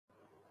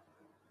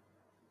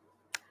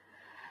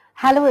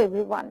Hello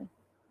everyone,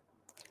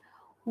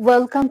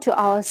 welcome to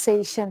our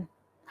session.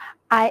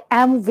 I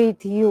am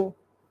with you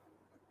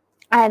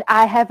and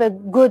I have a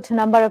good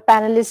number of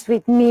panelists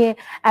with me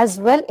as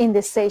well in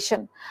this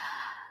session.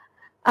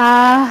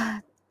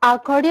 A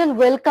cordial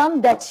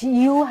welcome that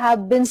you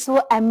have been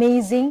so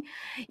amazing.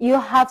 You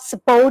have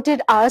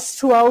supported us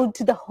throughout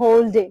the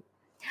whole day.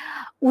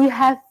 We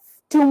have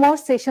 2 more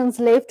sessions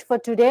left for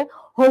today.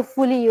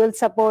 Hopefully you will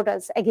support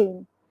us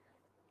again.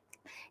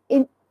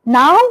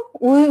 Now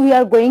we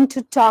are going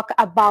to talk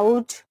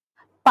about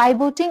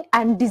pivoting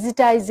and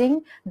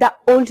digitizing the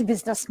old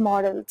business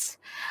models.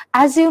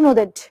 As you know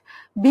that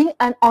being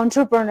an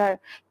entrepreneur,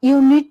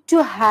 you need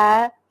to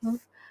have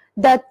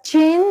the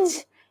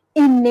change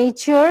in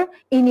nature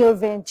in your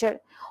venture.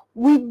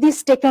 With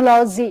this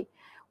technology,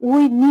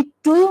 we need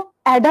to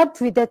adapt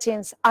with the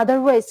change.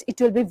 Otherwise, it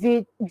will be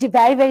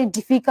very, very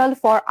difficult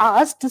for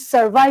us to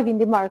survive in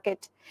the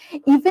market.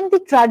 Even the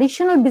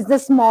traditional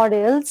business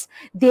models,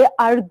 they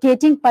are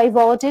getting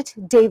pivoted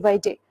day by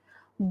day.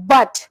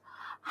 But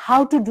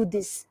how to do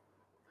this?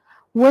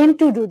 When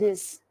to do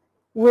this?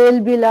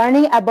 We'll be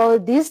learning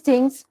about these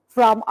things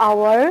from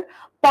our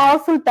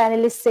powerful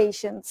panelist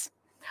sessions.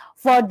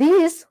 For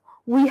this,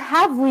 we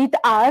have with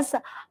us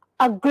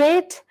a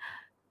great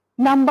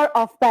number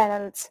of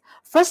panels.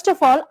 First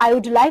of all, I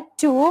would like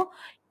to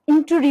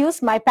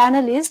introduce my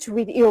panelists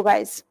with you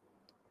guys.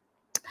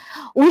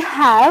 We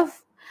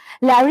have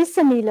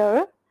Larissa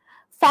Miller,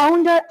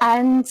 founder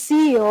and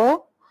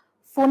CEO,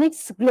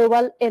 Phoenix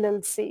Global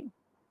LLC.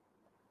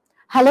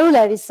 Hello,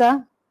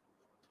 Larissa.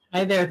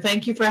 Hi there.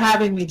 Thank you for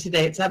having me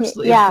today. It's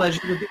absolutely a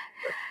pleasure to be here.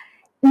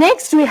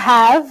 Next, we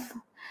have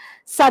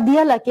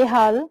Sadia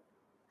Lakehal,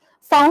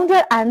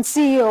 founder and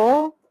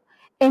CEO,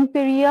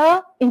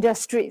 Empiria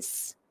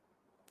Industries.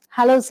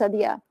 Hello,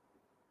 Sadia.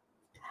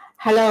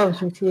 Hello,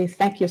 Jyoti.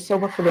 Thank you so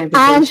much for the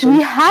invitation. And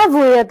we have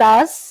with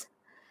us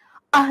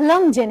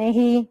Ahlam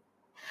Jenehi,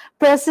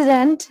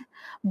 President,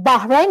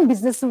 Bahrain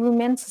Business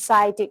Women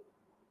Society.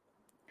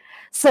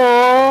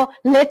 So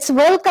let's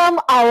welcome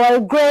our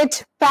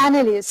great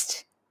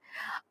panelists.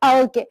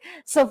 Okay,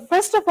 so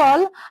first of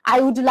all,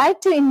 I would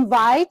like to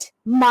invite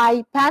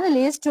my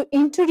panelists to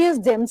introduce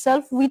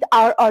themselves with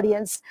our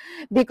audience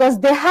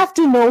because they have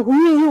to know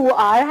who you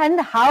are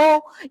and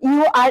how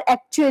you are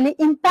actually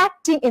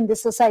impacting in the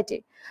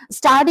society.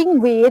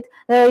 Starting with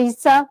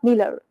Larissa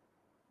Miller.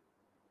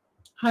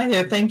 Hi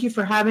there. Thank you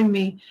for having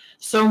me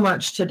so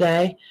much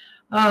today.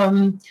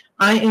 I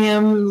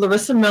am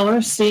Larissa Miller,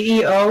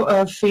 CEO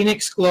of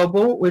Phoenix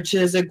Global, which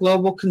is a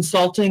global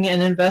consulting and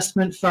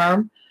investment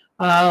firm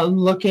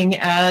looking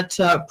at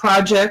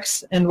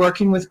projects and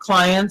working with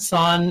clients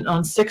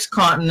on 6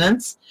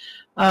 continents.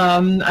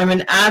 I'm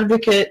an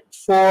advocate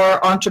for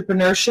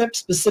entrepreneurship,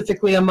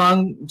 specifically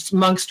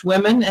amongst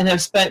women, and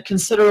have spent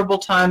considerable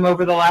time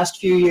over the last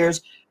few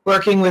years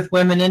working with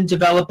women in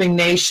developing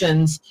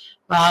nations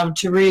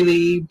to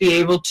really be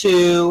able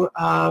to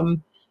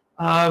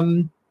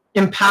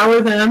empower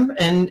them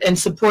and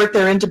support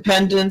their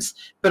independence,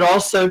 but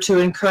also to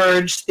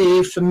encourage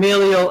the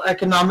familial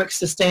economic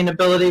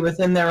sustainability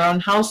within their own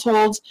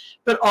households,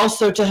 but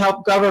also to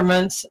help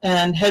governments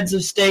and heads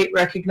of state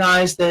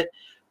recognize that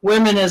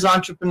women as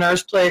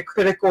entrepreneurs play a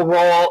critical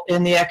role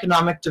in the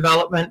economic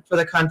development for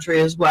the country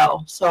as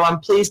well. So I'm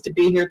pleased to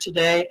be here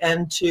today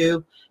and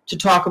to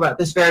talk about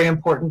this very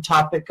important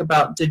topic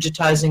about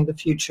digitizing the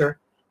future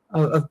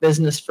of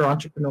business for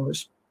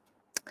entrepreneurs.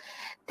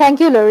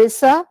 Thank you,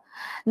 Larissa.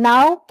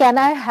 Now, can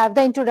I have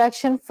the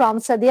introduction from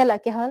Sadia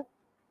Lakehal?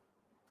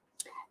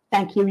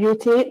 Thank you,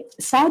 Jyoti.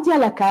 Sadia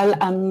Lakehal,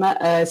 I'm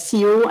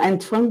CEO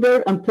and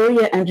founder,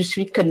 Employer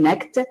Industry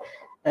Connect,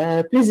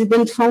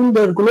 President,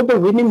 founder, Global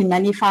Women in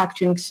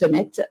Manufacturing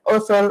Summit,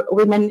 author,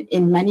 Women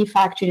in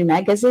Manufacturing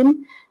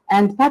Magazine,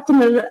 and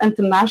partner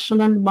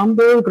international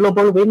member,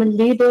 Global Women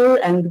Leader,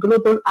 and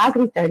Global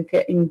Agri-Tech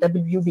in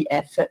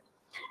WWF.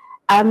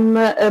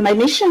 My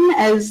mission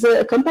as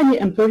a company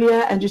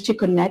Employer Industry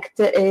Connect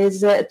is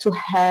to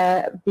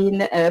have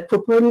been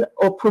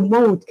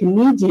promote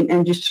Canadian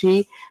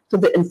industry to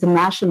the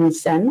international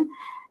scene,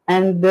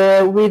 and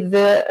with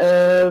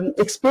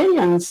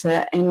experience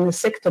in the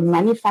sector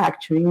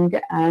manufacturing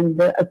and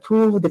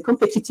approve the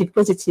competitive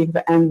positive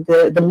and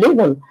the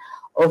level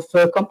of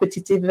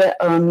competitive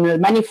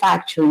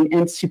manufacturing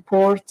and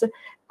support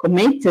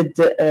committed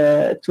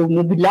to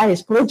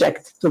mobilize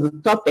projects to the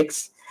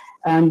topics.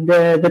 And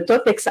the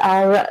topics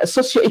are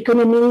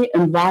socioeconomy,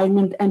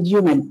 environment, and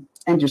human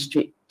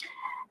industry.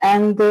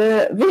 And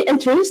very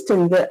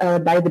interested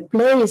by the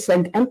place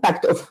and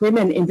impact of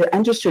women in the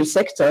industrial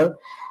sector,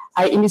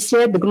 I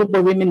initiated the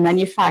Global Women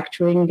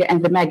Manufacturing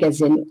and the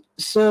magazine.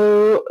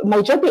 So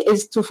my job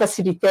is to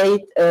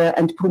facilitate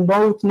and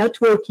promote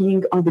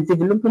networking on the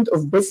development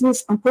of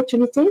business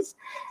opportunities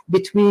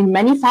between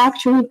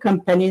manufacturing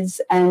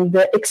companies and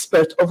the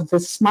experts of the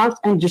smart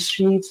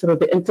industry through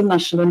the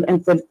international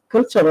and the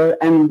cultural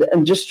and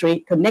industry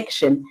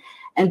connection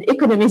and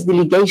economics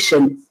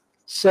delegation.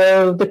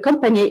 So the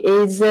company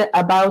is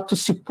about to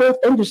support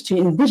industry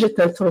in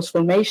digital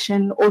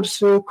transformation,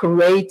 also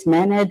create,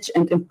 manage,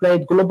 and employ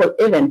global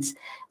events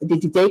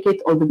dedicated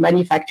on the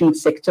manufacturing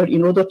sector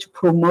in order to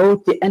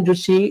promote the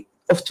industry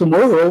of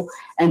tomorrow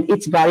and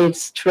its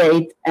various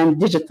trade and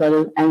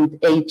digital and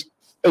age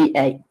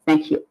AA.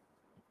 Thank you.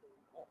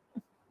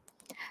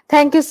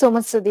 Thank you so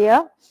much,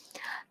 Sadia.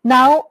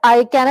 Now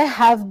I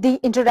have the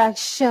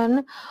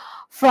introduction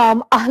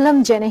from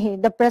Ahlam Jenehi,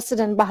 the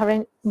President,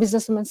 Bahrain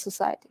Businesswomen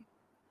Society.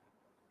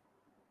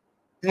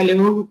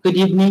 Hello, good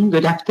evening,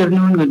 good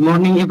afternoon, good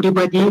morning,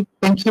 everybody.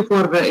 Thank you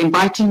for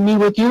inviting me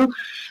with you.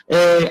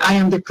 I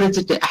am the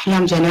President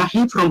Ahlam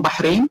Jenehi from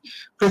Bahrain,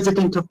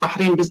 President of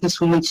Bahrain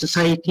Businesswomen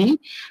Society.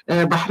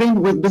 Bahrain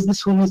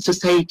Businesswomen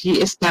Society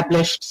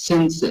established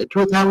since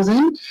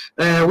 2000.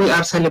 We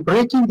are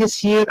celebrating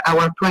this year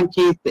our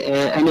 20th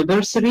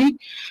anniversary.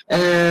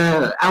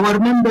 Our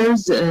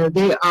members,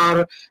 they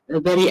are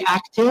very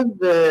active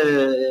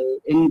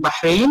in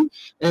Bahrain.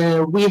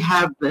 We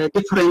have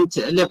different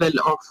level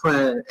of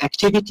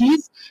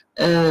activities.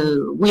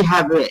 We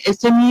have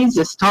SMEs,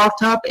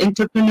 startup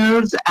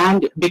entrepreneurs,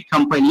 and big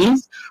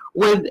companies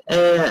with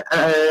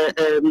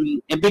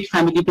big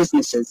family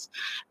businesses.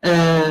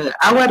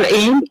 Our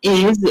aim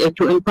is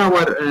to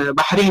empower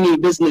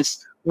Bahraini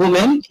business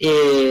women,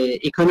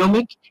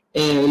 economic,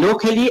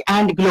 locally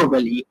and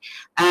globally.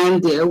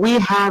 And we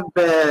have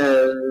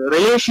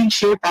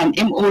relationship and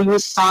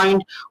MOUs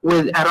signed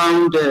with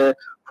around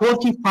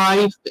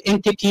 45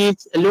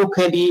 entities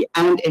locally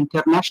and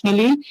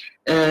internationally.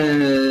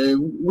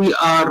 We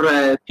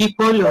are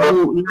people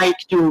who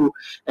like to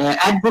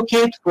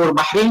advocate for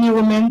Bahraini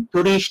women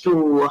to reach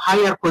to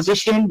higher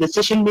position,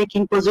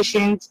 decision-making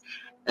positions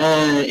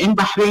in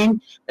Bahrain,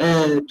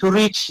 to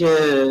reach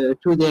to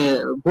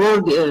the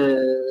board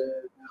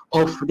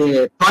of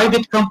the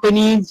private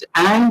companies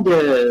and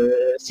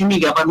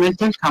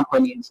semi-governmental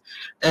companies.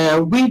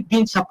 We've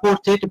been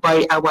supported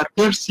by our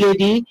First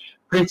Lady,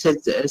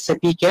 Princess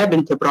Safika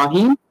bint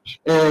Ibrahim,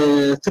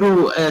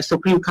 through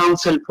Supreme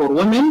Council for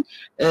Women.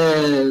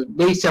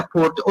 They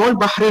support all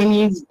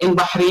Bahrainis in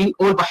Bahrain,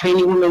 all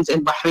Bahraini women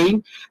in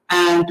Bahrain,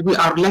 and we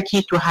are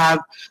lucky to have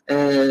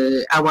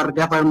our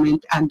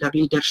government under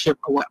leadership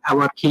of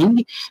our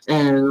king,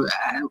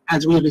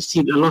 as we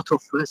received a lot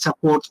of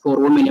support for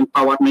women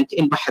empowerment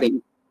in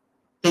Bahrain.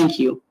 Thank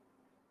you.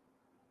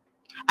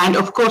 And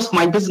of course,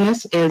 my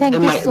business is Thank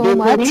you so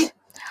much.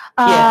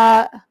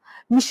 Yeah.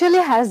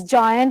 Michelle has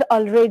joined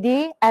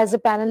already as a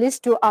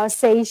panelist to our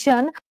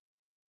session.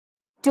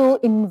 To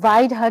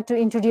invite her to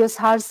introduce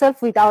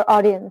herself with our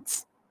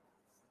audience.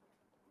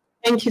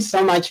 Thank you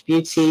so much,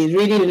 Beauty.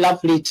 Really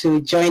lovely to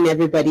join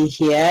everybody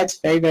here. It's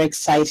very, very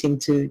exciting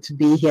to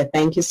be here.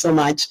 Thank you so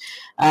much.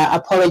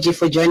 Apology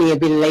for joining a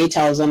bit late.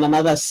 I was on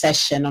another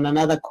session, on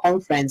another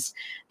conference.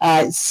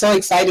 It's so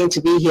exciting to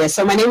be here.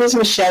 So my name is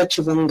Michelle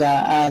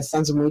Chuvunga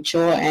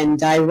Sanzumucho,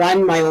 and I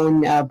run my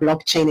own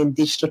blockchain and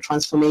digital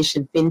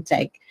transformation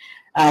fintech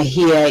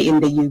here in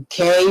the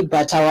UK,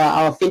 but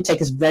our fintech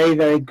is very,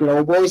 very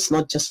global. It's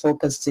not just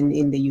focused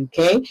in the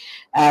UK.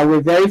 We're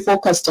very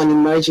focused on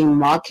emerging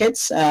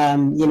markets,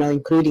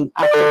 including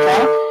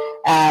Africa.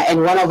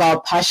 And one of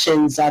our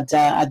passions at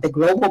the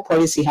Global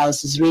Policy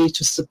House is really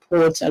to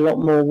support a lot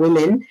more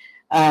women,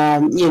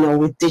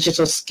 with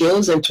digital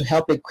skills, and to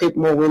help equip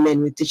more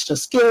women with digital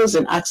skills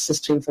and access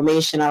to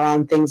information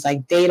around things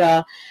like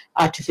data,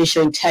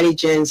 artificial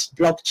intelligence,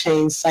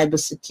 blockchain,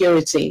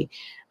 cybersecurity.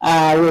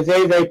 We're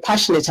very, very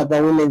passionate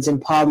about women's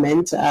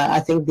empowerment. I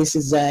think this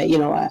is,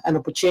 an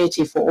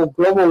opportunity for all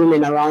global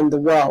women around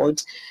the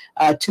world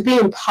to be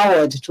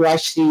empowered to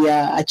actually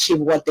achieve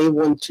what they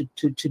want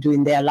to do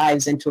in their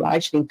lives, and to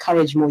actually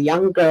encourage more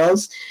young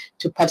girls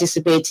to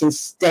participate in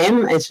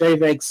STEM. It's very,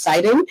 very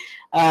exciting.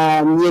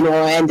 And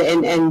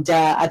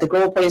at the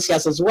Global Policy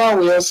House as well,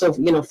 we also,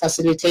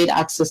 facilitate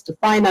access to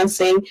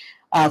financing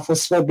for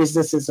small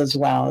businesses as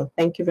well.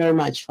 Thank you very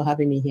much for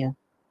having me here.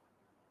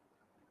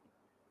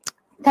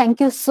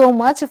 Thank you so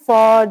much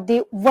for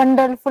the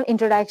wonderful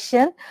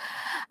introduction.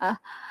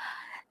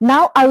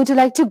 Now I would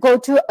like to go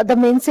to the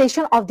main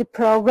session of the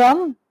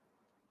program.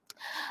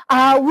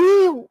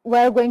 We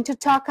were going to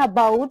talk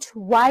about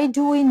why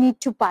do we need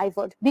to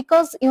pivot,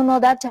 because you know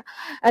that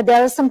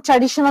there are some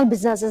traditional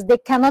businesses, they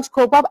cannot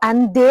cope up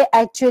and they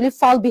actually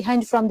fall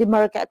behind from the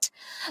market.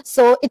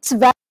 So it's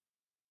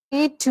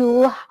very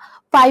to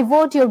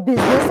pivot your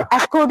business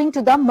according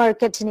to the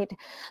market need.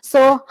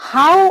 So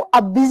how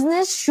a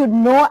business should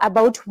know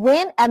about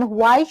when and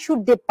why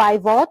should they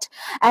pivot,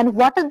 and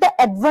what are the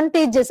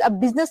advantages a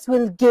business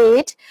will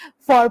get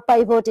for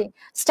pivoting,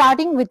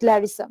 starting with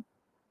Larissa.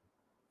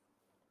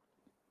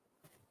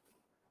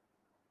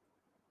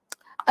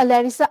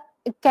 Larissa,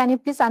 can you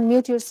please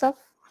unmute yourself?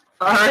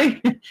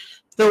 Sorry.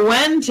 The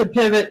when to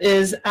pivot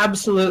is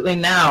absolutely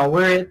now.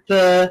 We're at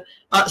the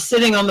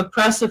sitting on the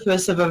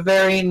precipice of a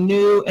very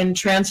new and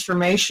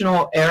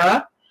transformational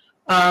era,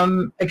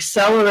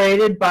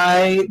 accelerated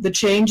by the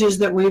changes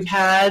that we've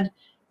had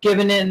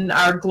given in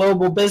our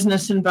global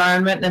business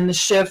environment and the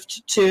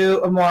shift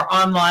to a more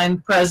online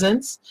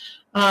presence.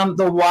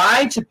 The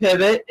why to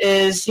pivot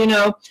is, you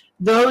know,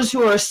 those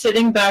who are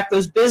sitting back,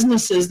 those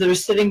businesses that are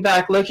sitting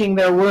back, licking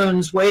their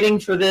wounds, waiting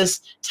for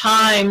this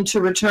time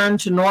to return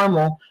to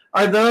normal,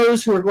 are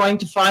those who are going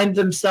to find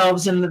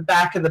themselves in the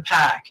back of the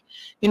pack.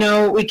 You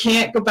know, we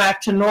can't go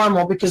back to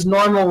normal because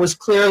normal was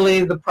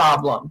clearly the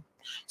problem.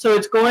 So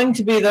it's going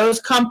to be those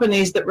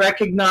companies that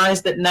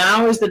recognize that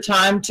now is the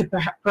time to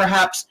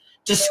perhaps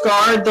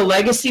discard the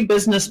legacy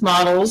business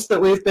models that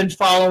we've been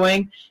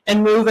following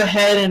and move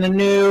ahead in a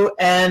new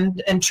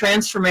and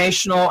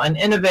transformational and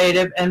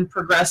innovative and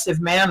progressive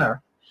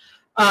manner.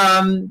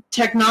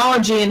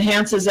 Technology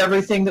enhances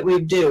everything that we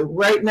do.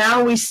 Right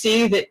now we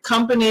see that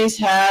companies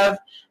have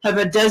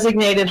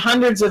designated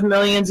hundreds of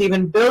millions,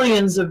 even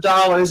billions of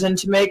dollars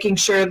into making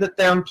sure that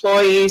their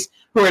employees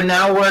who are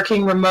now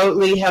working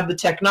remotely have the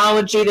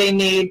technology they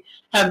need,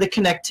 have the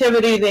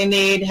connectivity they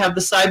need, have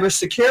the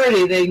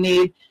cybersecurity they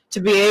need to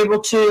be able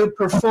to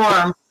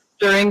perform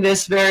during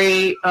this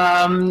very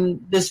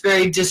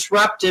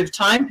disruptive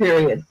time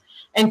period.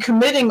 And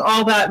committing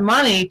all that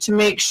money to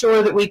make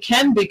sure that we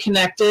can be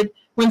connected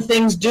when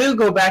things do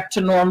go back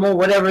to normal,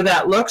 whatever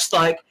that looks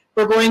like,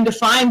 we're going to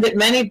find that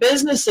many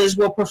businesses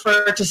will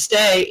prefer to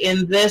stay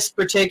in this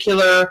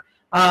particular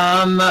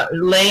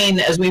lane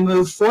as we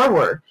move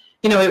forward.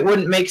 You know, it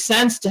wouldn't make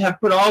sense to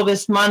have put all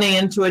this money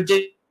into a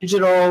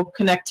digital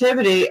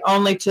connectivity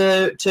only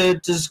to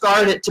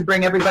discard it to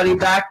bring everybody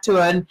back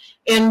to an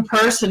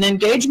in-person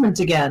engagement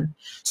again.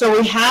 So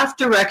we have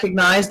to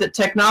recognize that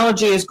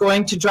technology is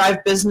going to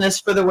drive business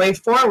for the way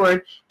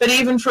forward, but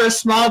even for a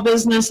small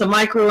business, a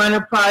micro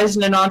enterprise,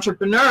 and an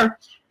entrepreneur,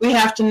 we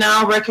have to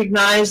now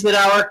recognize that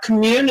our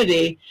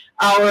community,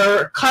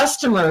 our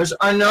customers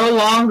are no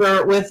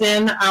longer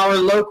within our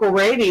local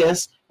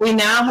radius. We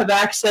now have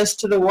access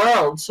to the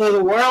world. So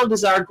the world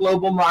is our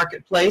global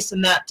marketplace,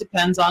 and that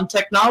depends on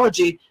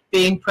technology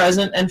being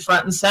present and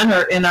front and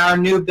center in our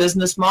new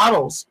business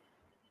models.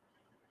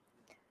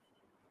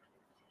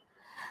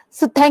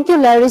 So thank you,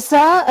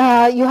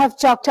 Larissa. You have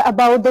talked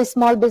about the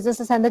small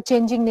businesses and the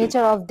changing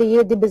nature of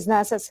the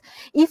businesses.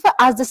 If I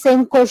ask the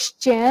same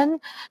question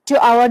to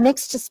our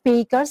next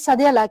speaker,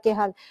 Sadia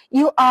Lakehal,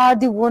 you are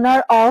the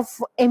owner of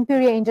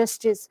Empiria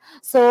Industries.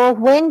 So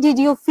when did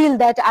you feel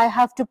that I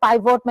have to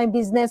pivot my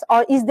business,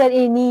 or is there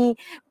any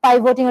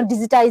pivoting or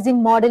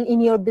digitizing model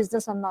in your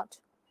business or not?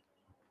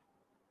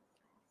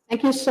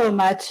 Thank you so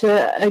much.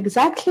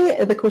 Exactly,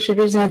 the question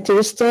is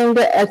interesting.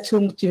 To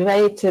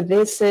motivate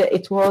this,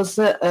 it was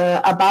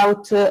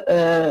about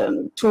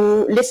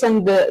to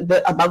listen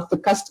about the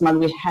customer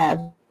we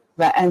have.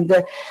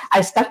 And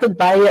I started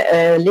by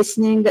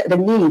listening the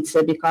needs,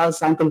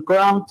 because I'm on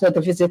ground to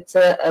visit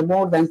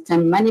more than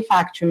 10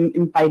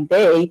 manufacturing by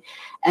day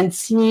and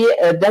see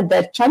that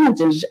their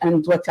challenges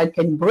and what I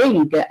can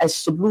bring as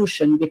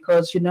solution.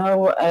 Because, you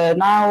know,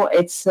 now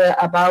it's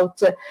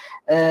about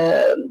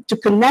to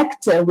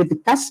connect with the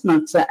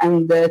customers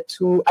and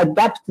to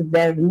adapt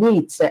their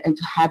needs and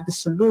to have the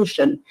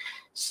solution.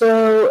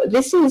 So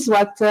this is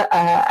what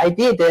I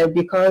did,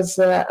 because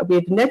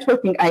with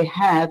networking I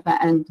have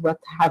and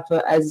what have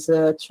as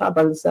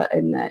troubles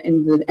in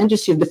the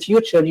industry of the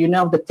future, you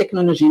know, the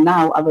technology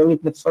now are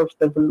with the first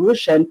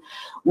evolution.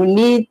 We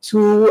need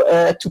to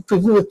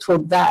pivot for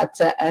that.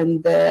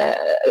 And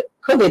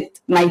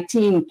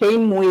COVID-19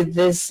 came with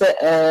this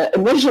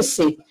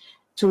emergency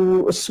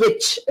to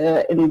switch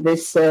in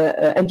this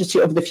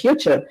industry of the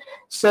future.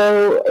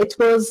 So it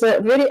was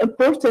very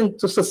important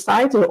to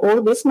society, all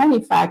this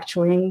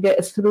manufacturing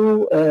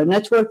through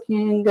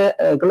networking,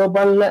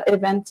 global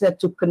events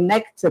to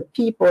connect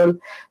people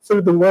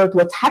through the world,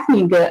 what's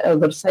happening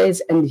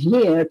overseas and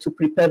here, to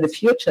prepare the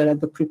future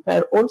and to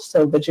prepare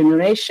also the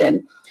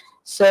generation.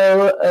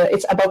 So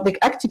it's about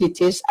the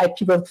activities. I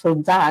pivot for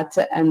that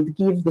and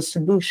give the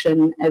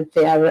solution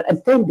they are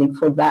intending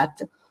for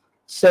that.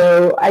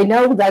 So I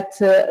know that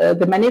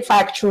the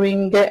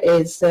manufacturing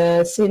is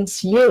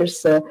since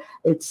years,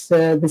 it's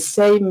the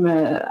same,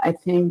 I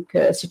think,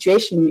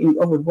 situation in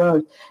our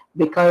world,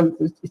 because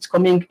it's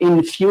coming in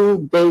a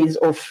few days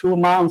or few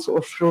months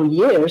or few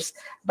years.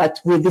 But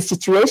with the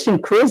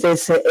situation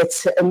crisis,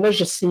 it's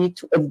emergency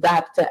to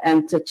adapt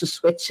and to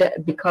switch,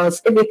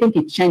 because everything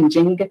is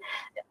changing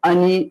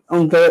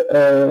on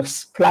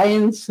the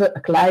clients,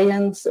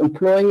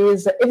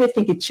 employees,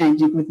 everything is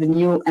changing with the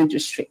new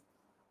industry.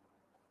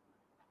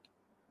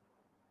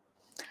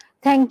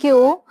 Thank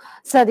you,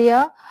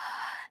 Sadia.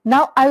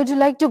 Now I would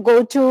like to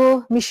go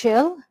to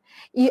Michelle.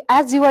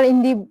 As you are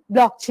in the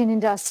blockchain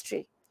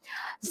industry,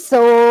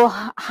 so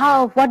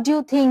what do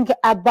you think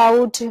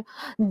about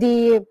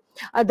the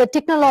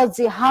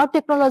technology? How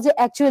technology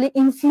actually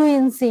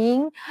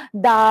influencing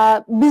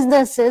the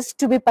businesses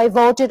to be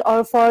pivoted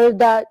or for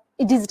the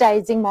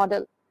digitizing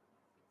model?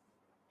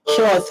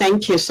 Sure,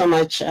 thank you so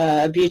much,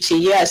 Beauty.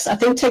 Yes, I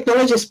think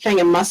technology is playing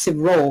a massive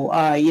role,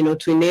 you know,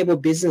 to enable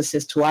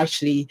businesses to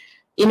actually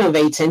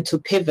innovate and to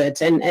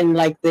pivot. And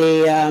like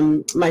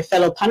my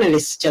fellow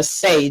panelists just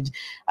said,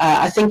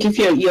 I think if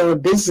you're a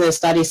business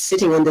that is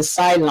sitting on the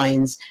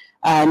sidelines,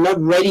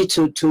 not ready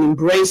to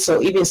embrace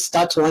or even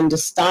start to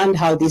understand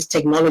how these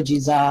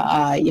technologies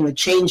are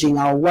changing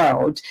our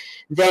world,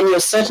 then you're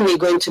certainly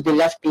going to be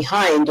left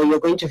behind, or you're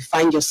going to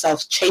find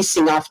yourself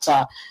chasing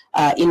after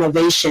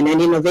innovation.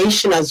 And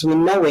innovation, as we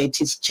know it,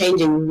 is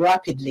changing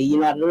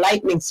rapidly, at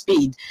lightning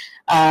speed.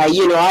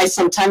 I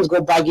sometimes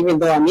go back, even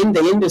though I'm in the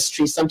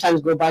industry,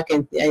 sometimes go back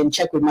and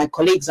check with my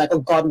colleagues, like, oh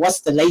God, what's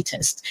the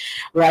latest,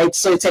 right?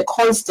 So it's a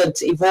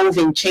constant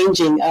evolving,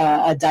 changing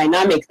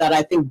dynamic that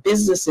I think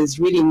businesses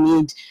really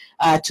need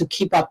to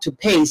keep up to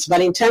pace. But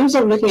in terms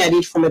of looking at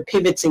it from a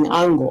pivoting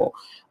angle,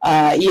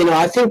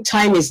 I think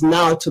time is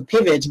now to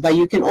pivot, but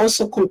you can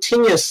also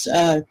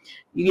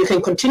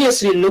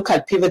continuously look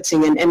at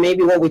pivoting and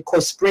maybe what we call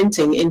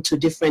sprinting into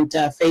different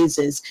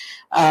phases.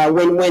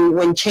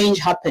 When change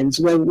happens,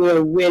 when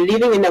we're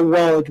living in a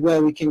world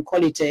where we can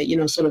call it a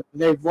sort of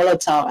very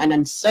volatile and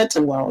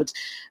uncertain world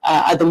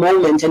at the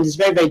moment, and it's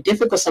very, very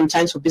difficult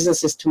sometimes for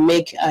businesses to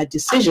make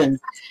decisions.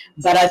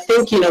 But I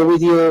think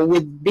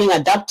with being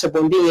adaptable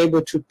and being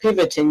able to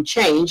pivot and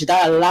change,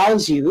 that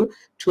allows you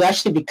to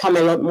actually become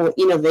a lot more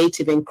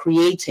innovative and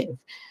creative.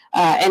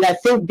 And I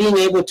think being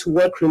able to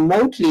work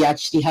remotely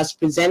actually has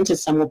presented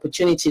some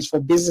opportunities for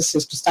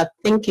businesses to start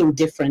thinking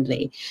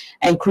differently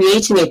and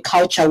creating a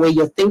culture where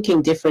you're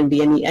thinking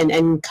differently and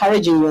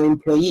encouraging your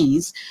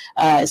employees.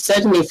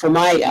 Certainly for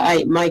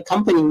my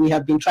company, we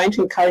have been trying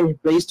to encourage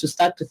employees to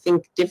start to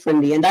think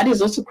differently. And that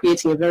is also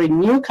creating a very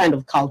new kind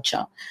of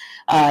culture.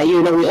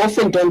 We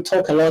often don't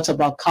talk a lot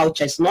about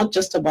culture. It's not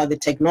just about the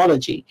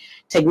technology.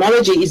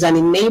 Technology is an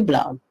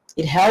enabler.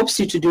 It helps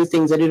you to do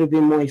things a little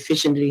bit more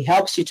efficiently. It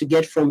helps you to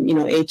get from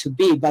A to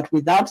B. But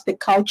without the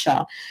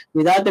culture,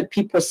 without the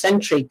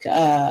people-centric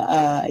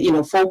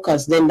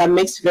focus, then that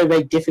makes it very,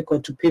 very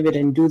difficult to pivot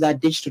and do that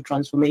digital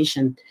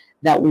transformation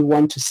that we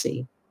want to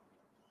see.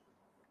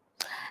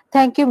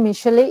 Thank you,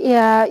 Michelle.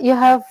 You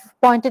have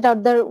pointed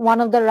out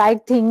one of the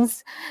right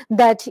things,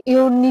 that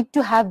you need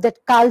to have that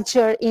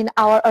culture in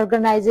our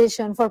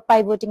organization for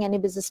pivoting any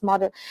business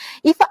model.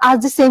 If I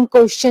ask the same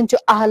question to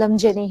Alam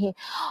Jenihi,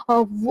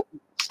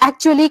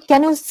 actually,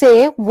 can you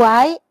say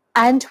why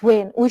and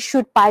when we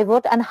should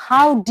pivot, and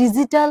how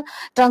digital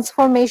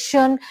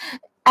transformation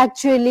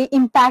actually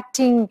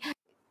impacting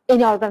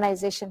any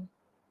organization?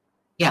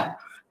 Yeah,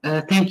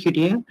 thank you,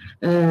 dear.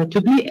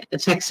 To be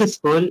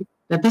successful,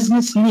 the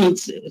business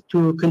needs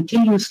to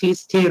continuously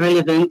stay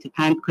relevant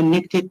and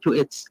connected to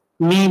its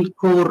main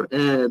core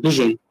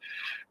vision.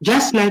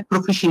 Just like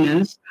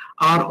professionals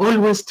are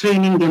always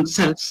training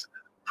themselves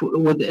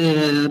with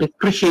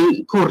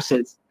refreshing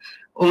courses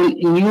on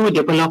new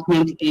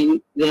development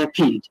in their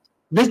field,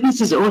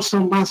 businesses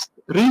also must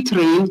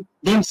retrain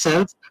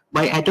themselves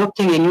by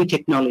adopting a new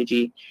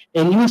technology,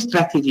 new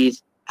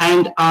strategies,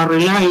 and are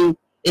relying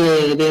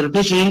their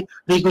vision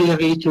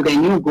regularly to the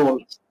new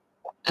goals.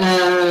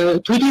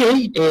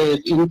 Today,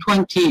 in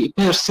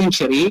 21st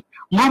century,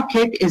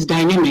 market is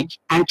dynamic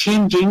and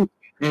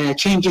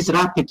changes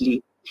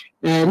rapidly.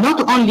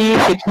 Not only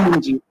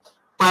technology,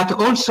 but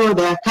also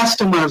the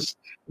customers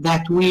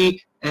that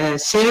we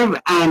serve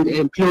and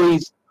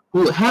employees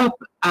who help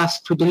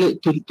us to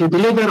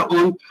deliver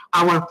on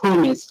our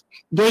promise.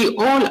 They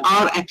all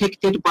are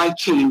affected by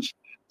change.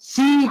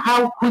 See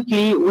how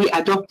quickly we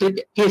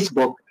adopted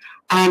Facebook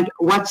and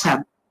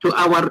WhatsApp to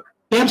our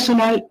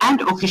personal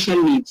and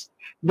official needs.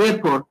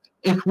 Therefore,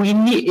 if we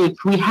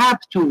have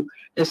to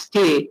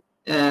stay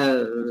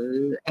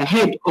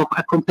ahead of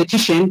a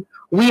competition,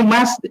 we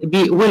must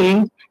be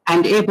willing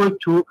and able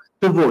to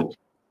vote.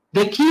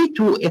 The key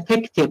to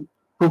effective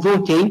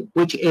voting,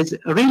 which is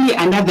really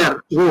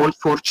another role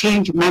for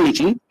change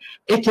management,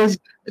 it is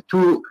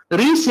to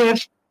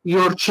research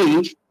your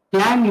change,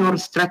 plan your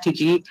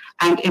strategy,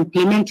 and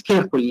implement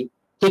carefully.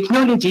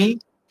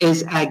 Technology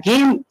is a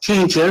game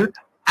changer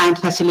and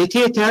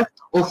facilitator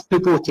of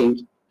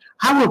pivoting.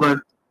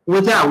 However,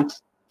 without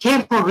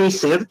careful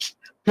research,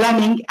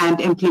 planning,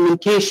 and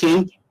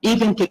implementation,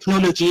 even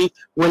technology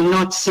will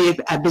not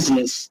save a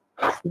business.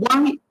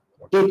 Why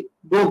did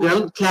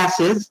Google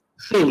classes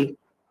fail?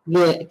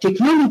 The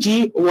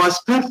technology was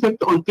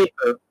perfect on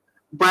paper,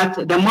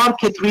 but the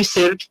market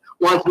research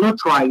was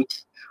not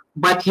right.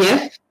 But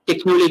yes,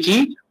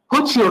 technology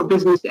puts your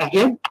business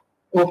ahead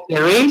of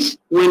the race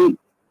when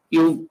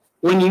you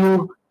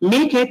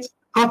make it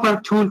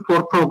proper tool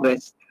for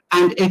progress.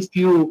 And if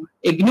you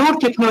ignore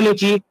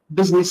technology,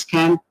 business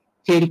can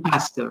fail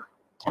faster.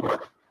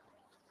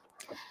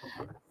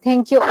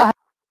 Thank you.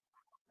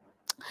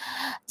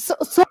 So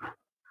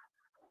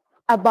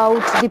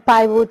about the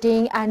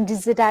pivoting and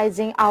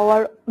digitizing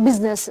our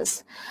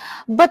businesses,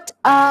 but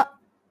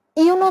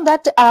you know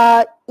that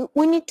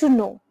we need to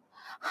know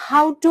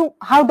how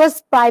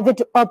does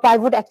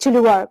pivot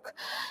actually work.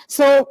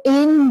 So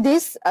in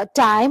this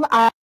time,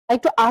 I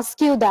like to ask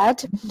you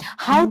that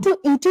how to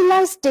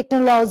utilize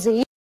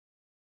technology.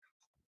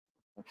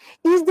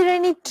 Is there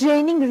any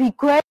training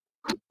required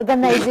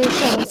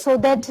organization so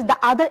that the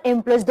other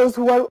employees, those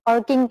who are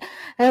working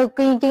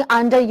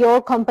under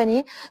your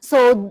company,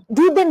 so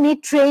do they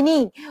need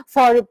training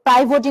for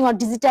pivoting or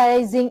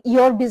digitizing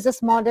your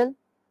business model?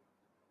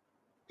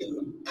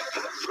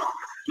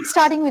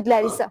 Starting with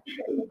Larissa.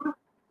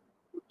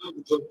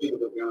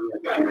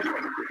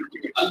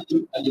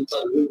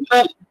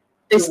 But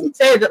they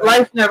say that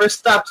life never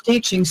stops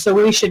teaching, so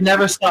we should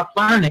never stop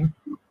learning.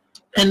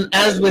 And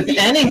as with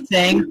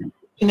anything,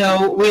 you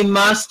know, we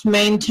must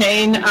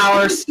maintain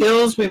our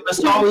skills. We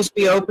must always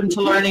be open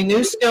to learning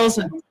new skills.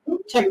 And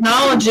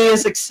technology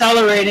is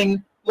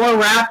accelerating more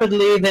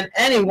rapidly than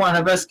any one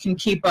of us can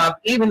keep up,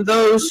 even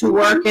those who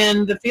work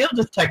in the field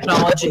of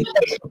technology.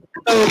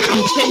 So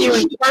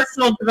continuing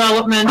personal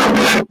development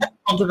and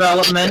professional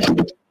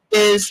development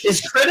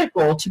is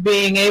critical to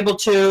being able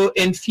to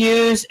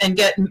infuse and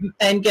get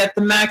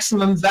the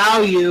maximum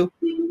value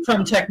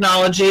from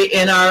technology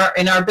in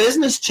our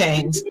business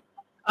chains.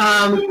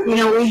 You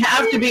know, we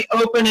have to be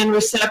open and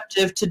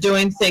receptive to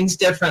doing things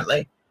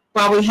differently.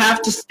 While we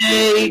have to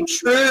stay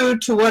true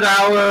to what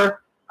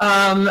our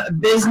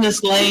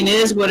business lane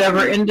is,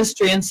 whatever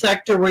industry and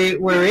sector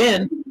we're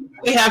in,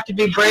 we have to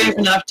be brave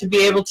enough to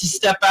be able to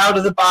step out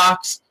of the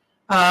box,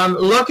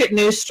 look at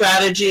new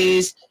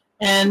strategies,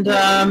 and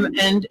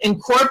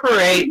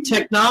incorporate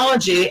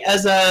technology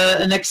as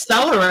an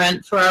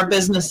accelerant for our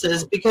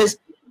businesses. Because,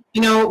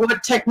 you know,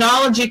 what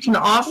technology can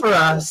offer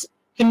us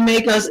can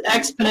make us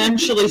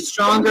exponentially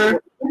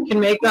stronger, can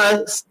make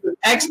us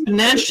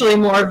exponentially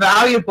more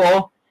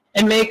valuable,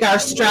 and make our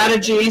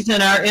strategies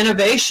and our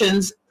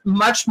innovations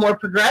much more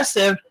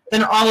progressive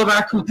than all of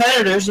our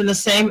competitors in the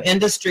same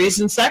industries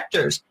and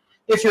sectors.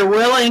 If you're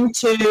willing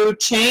to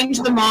change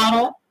the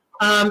model,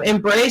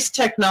 embrace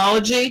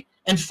technology,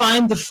 and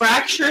find the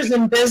fractures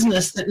in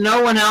business that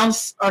no one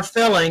else are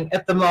filling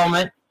at the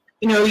moment,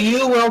 you know,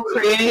 you will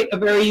create a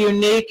very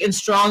unique and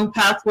strong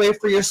pathway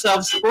for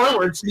yourselves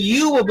forward. So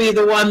you will be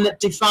the one that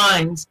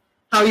defines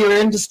how your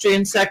industry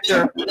and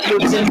sector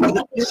moves into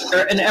the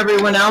future, and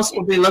everyone else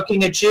will be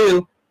looking at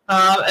you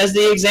as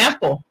the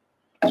example.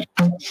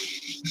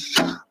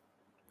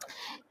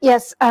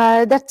 Yes,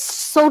 that's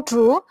so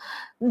true,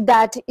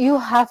 that you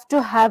have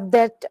to have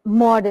that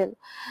model,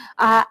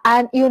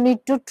 and you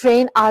need to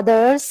train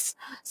others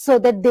so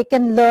that they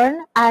can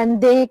learn and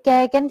they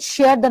can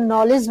share the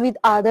knowledge with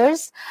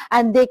others,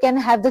 and they can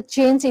have the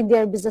change in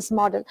their business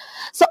model.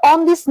 So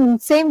on this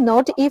same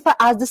note, if I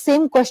ask the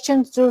same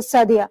question to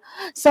Sadia,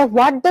 so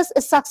what does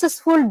a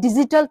successful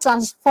digital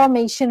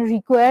transformation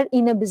require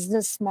in a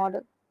business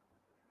model?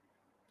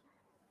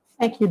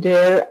 Thank you,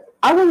 dear.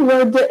 Our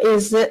world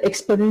is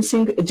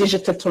experiencing a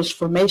digital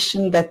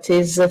transformation that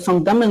is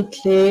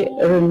fundamentally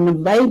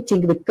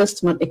renovating the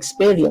customer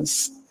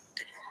experience.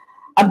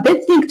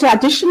 Updating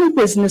traditional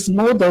business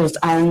models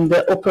and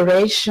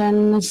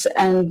operations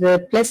and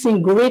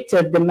placing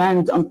greater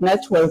demand on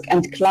network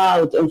and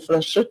cloud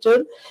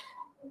infrastructure.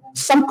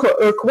 Some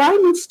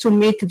requirements to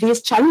meet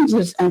these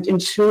challenges and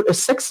ensure a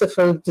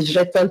successful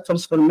digital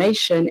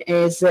transformation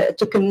is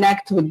to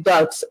connect with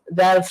dots.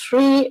 There are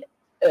three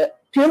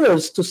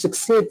pillars to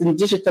succeed in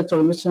digital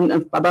transformation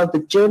about the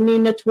journey,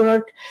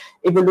 network,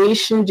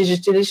 evaluation,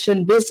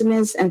 digitalization,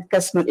 business, and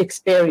customer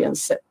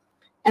experience.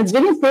 And it's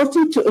very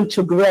important to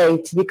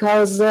integrate,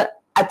 because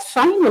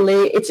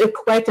finally, it's a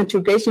quite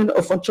integration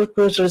of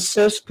entrepreneurs'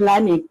 research,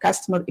 planning,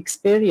 customer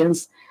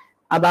experience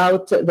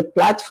about the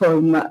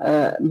platform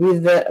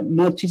with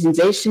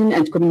monetization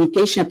and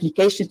communication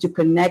applications to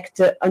connect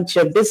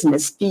onto your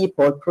business,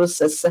 people,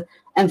 process,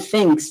 and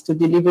things to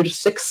deliver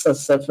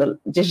successful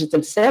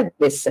digital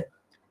service.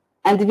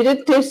 And the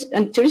very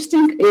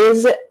interesting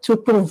is to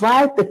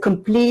provide the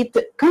complete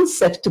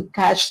concept to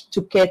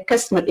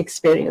customer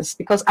experience,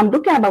 because I'm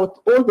looking about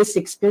all this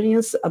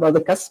experience about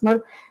the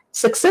customer.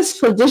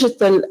 Successful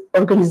digital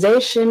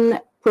organization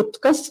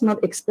put customer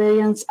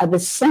experience at the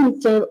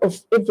center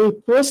of every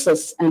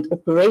process and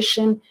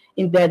operation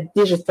in their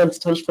digital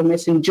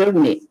transformation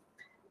journey.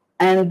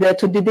 And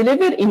to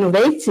deliver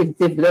innovative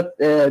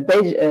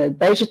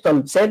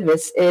digital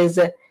service is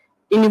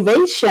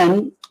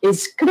innovation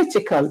is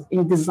critical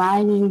in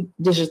designing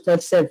digital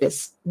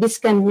service. This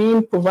can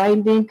mean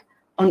providing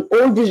on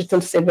all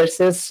digital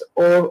services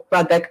or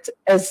products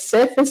as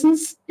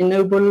services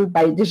enabled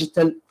by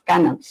digital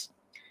channels.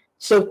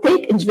 So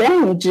take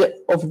advantage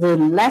of the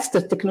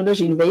latest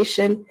technology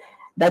innovation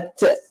that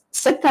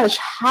such as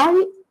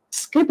high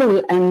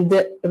scalable and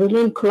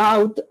reliant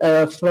cloud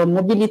from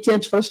mobility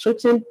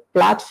infrastructure,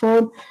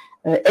 platform,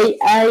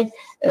 AI,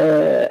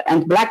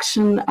 and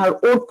blockchain are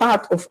all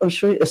part of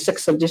ensuring a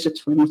successful digital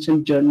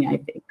transformation journey, I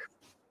think.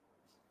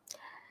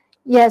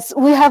 Yes,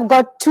 we have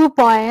got 2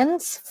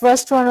 points.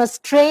 First one was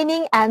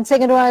training, and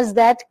second one is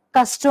that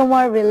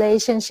customer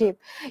relationship.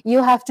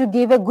 You have to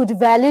give a good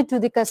value to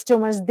the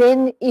customers,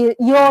 then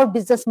your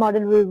business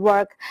model will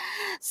work.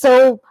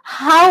 So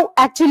how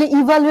actually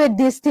evaluate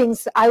these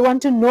things? I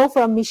want to know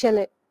from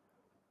Michelle.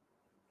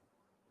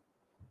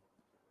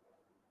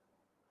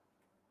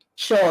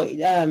 Sure.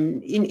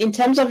 In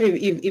terms of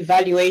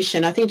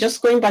evaluation, I think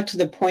just going back to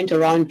the point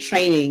around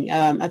training,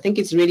 I think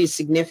it's really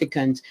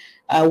significant.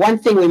 One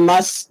thing we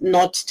must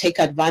not take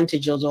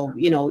advantage of,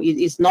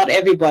 is not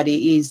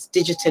everybody is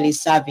digitally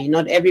savvy.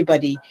 Not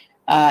everybody,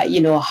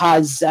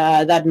 has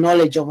that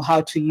knowledge of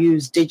how to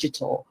use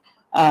digital.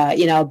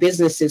 in our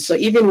businesses. So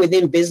even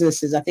within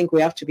businesses, I think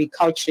we have to be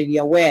culturally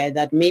aware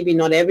that maybe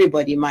not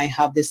everybody might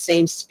have the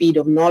same speed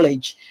of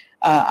knowledge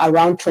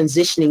around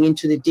transitioning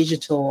into the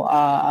digital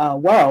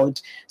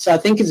world. So I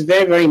think it's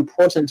very, very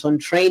important on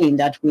training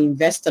that we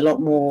invest a lot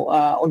more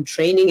on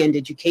training and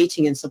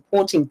educating and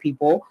supporting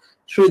people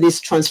through this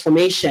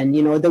transformation.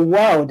 You know, the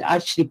world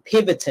actually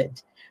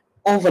pivoted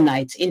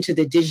overnight into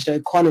the digital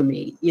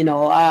economy,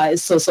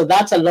 so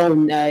that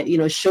alone,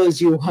 shows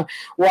you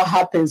what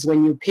happens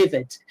when you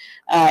pivot.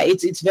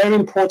 It's very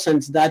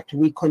important that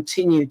we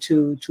continue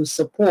to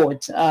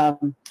support,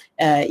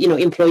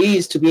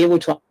 employees to be able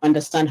to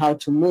understand how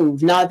to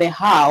move. Now, the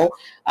how,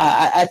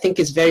 I think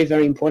is very,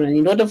 very important.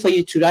 In order for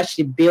you to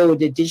actually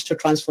build a digital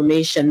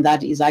transformation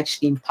that is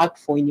actually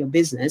impactful in your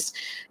business,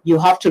 you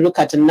have to look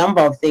at a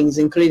number of things,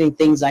 including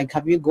things like,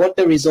 have you got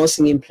the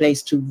resourcing in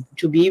place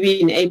to be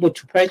even able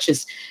to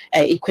purchase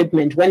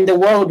equipment? When the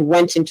world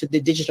went into the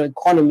digital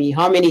economy,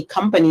 how many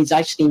companies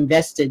actually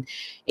invested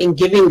in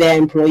giving their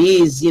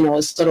employees,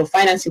 sort of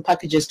financing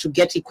packages to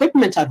get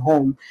equipment at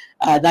home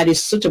that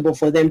is suitable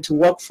for them to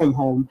work from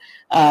home?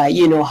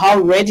 How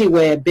ready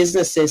were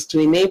businesses to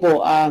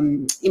enable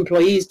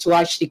employees to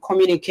actually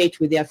communicate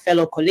with their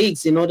fellow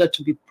colleagues in order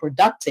to be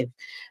productive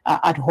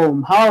at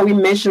home? How are we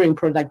measuring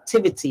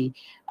productivity?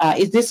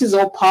 This is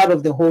all part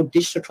of the whole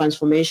digital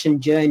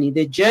transformation journey.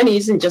 The journey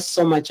isn't just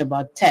so much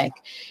about tech,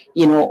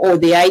 or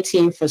the IT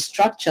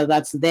infrastructure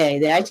that's there.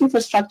 The IT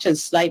infrastructure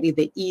is slightly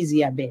the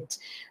easier bit.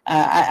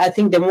 I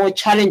think the more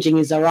challenging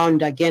is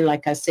around, again,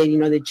 like I said,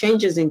 the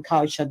changes in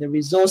culture, the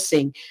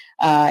resourcing,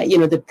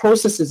 the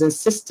processes and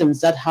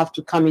systems that have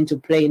to come into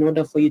play in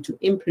order for you to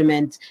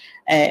implement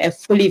a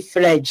fully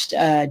fledged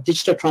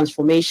digital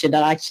transformation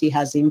that actually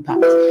has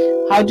impact.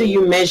 How do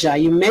you measure?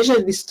 You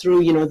measure this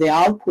through, the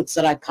outputs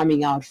that are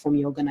coming out from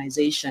your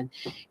organization.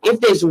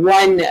 If there's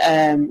one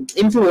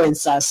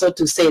influencer, so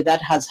to say,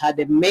 that has had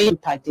a main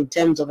impact in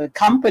terms of a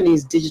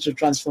company's digital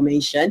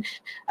transformation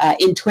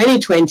in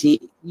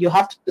 2020, you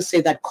have to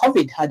say that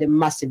COVID had a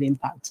massive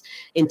impact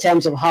in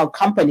terms of how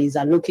companies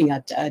are looking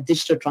at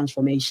digital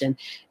transformation.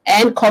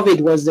 And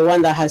COVID was the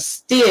one that has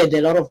steered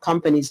a lot of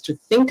companies to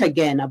think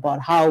again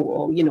about how,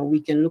 we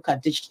can look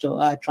at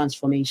digital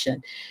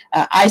transformation.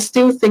 I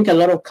still think a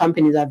lot of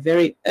companies are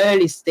very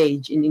early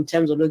stage in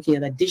terms of looking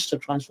at the digital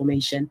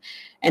transformation.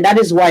 And that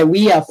is why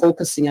we are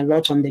focusing a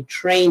lot on the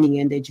training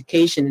and the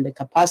education and the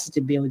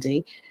capacity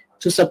building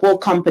to support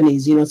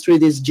companies, through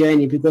this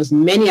journey, because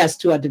many are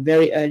still at the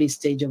very early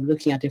stage of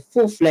looking at a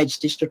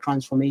full-fledged digital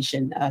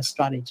transformation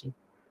strategy.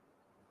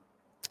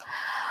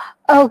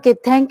 Okay,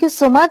 thank you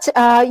so much.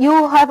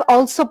 You have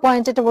also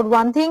pointed out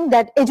one thing,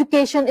 that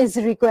education is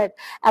required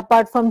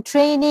apart from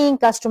training,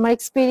 customer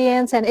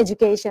experience and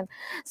education.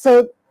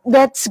 So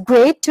that's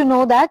great to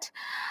know that.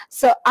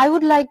 So I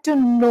would like to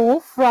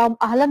know from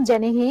Ahlam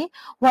Janehi,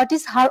 what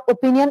is her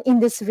opinion in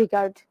this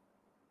regard?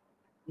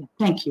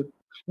 Thank you.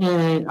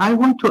 I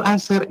want to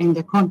answer in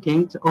the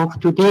content of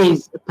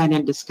today's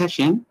panel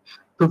discussion,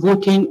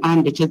 pivoting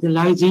and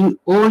digitalizing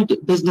old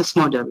business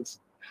models.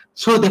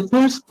 So the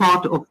first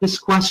part of this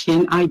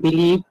question, I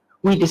believe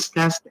we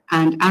discussed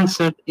and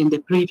answered in the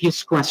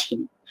previous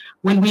question,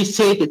 when we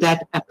said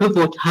that a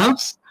pivot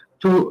helps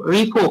to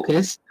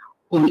refocus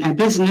on a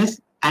business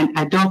and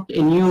adopt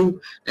a new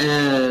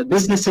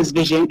business's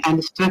vision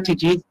and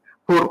strategies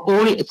for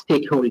all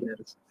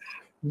stakeholders.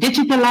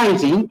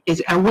 Digitalizing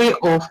is a way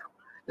of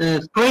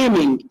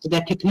framing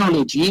the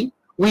technology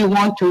we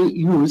want to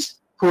use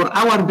for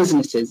our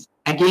businesses.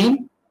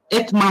 Again,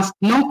 it must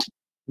not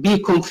be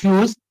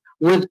confused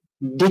with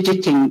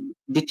digitizing,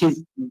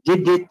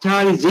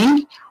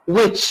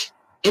 which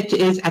it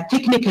is a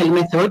technical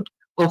method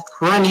of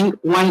running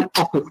one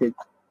office.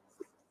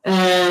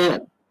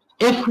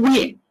 If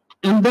we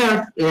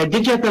embrace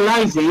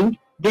digitalizing,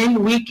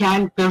 then we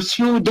can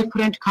pursue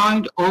different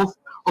kind of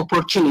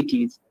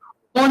opportunities,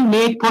 all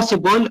made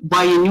possible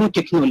by a new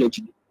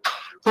technology.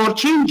 For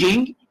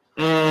changing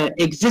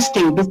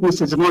existing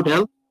business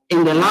model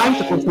in the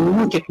light of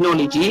new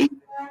technology,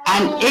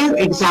 an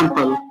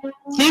example,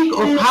 think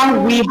of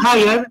how we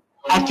hire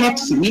a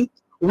taxi.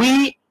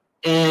 We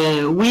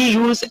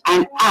use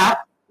an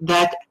app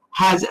that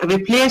has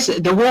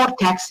replaced the word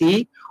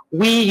taxi.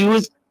 We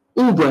use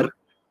Uber.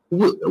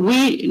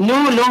 We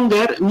no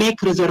longer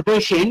make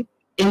reservation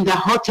in the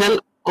hotel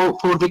or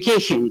for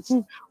vacations.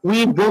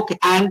 We book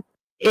an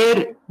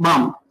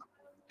Airbnb.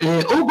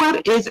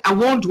 Uber is a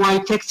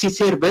worldwide taxi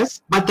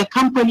service, but the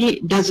company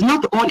does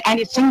not own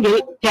any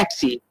single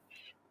taxi.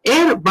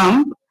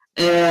 Airbnb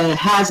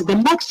has the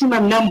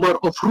maximum number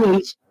of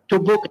rooms to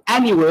book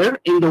anywhere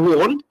in the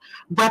world,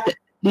 but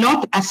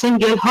not a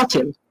single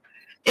hotel.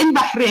 In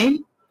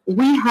Bahrain,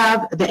 we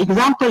have the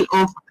example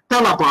of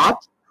Talabat.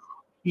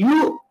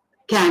 You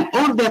can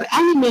order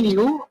any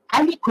menu,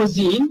 any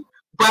cuisine,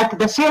 but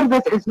the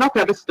service is not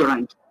a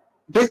restaurant.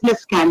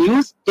 Business can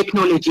use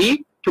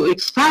technology to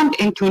expand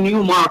into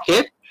new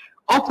market,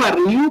 offer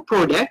new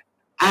product,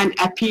 and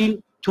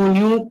appeal to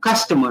new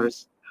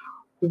customers.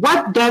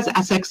 What does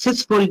a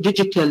successful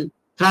digital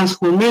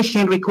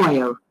transformation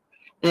require?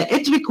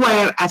 It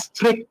requires a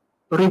strict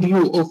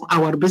review of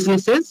our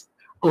businesses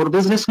or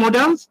business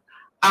models,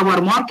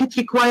 our market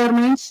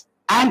requirements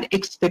and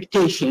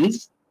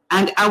expectations,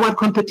 and our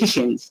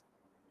competitions.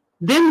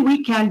 Then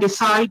we can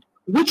decide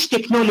which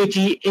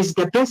technology is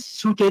the best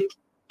suited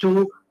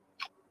to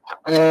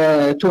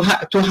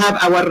have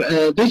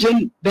our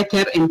vision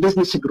better in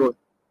business growth.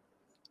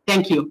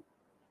 Thank you.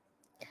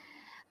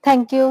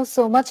 Thank you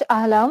so much,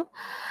 Ahlam.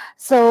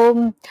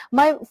 So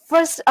my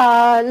first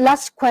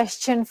last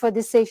question for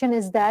this session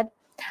is that,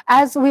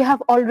 as we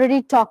have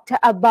already talked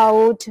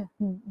about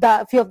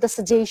the few of the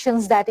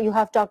suggestions that you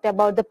have talked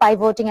about, the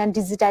pivoting and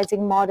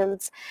digitizing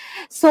models.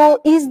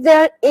 So is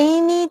there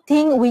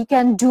anything we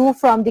can do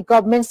from the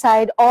government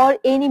side, or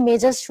any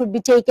measures should be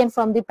taken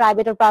from the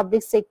private or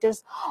public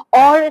sectors,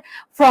 or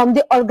from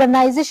the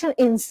organization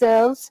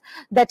themselves,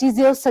 that is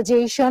your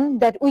suggestion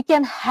that we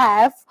can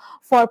have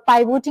for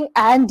pivoting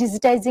and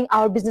digitizing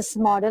our business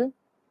model?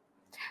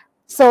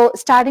 So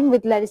starting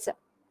with Larissa.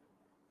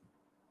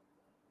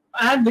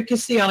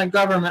 Advocacy on a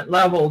government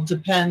level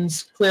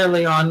depends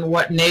clearly on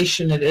what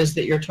nation it is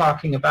that you're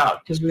talking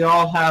about, because we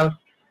all have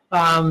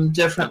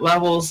different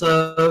levels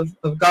of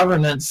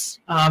governance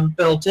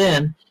built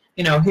in.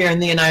 You know, here in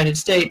the United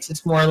States,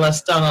 it's more or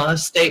less done on a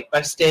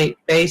state-by-state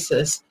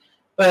basis.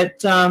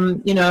 But,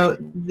 you know,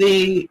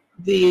 the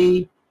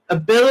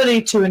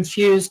ability to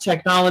infuse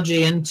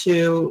technology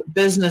into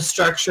business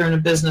structure and a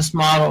business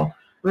model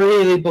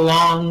really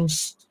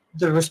belongs,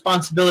 the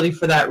responsibility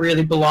for that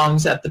really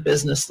belongs at the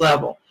business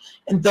level.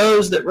 And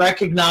those that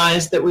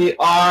recognize that we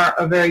are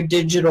a very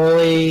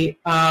digitally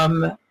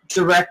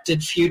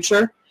directed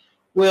future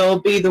will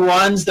be the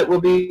ones that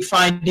will be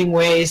finding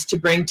ways to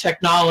bring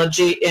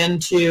technology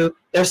into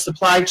their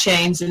supply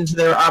chains, into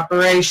their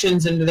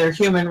operations, into their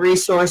human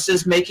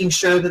resources, making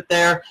sure that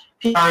their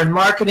PR and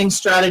marketing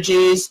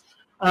strategies,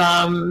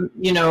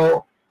 you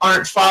know,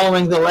 aren't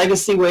following the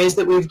legacy ways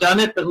that we've done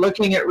it, but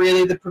looking at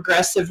really the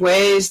progressive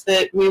ways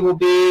that we will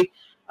be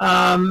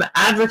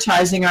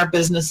advertising our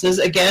businesses,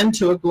 again,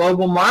 to a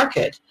global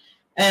market.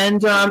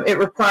 And it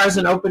requires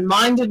an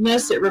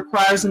open-mindedness. It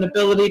requires an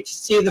ability to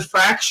see the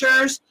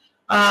fractures.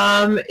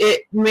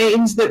 It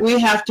means that we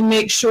have to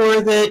make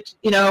sure that,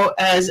 you know,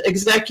 as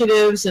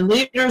executives and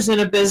leaders in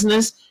a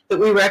business, that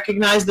we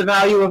recognize the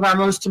value of our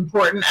most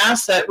important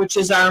asset, which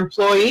is our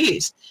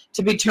employees,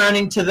 to be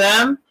turning to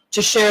them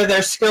to share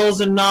their skills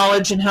and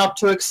knowledge and help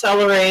to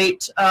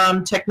accelerate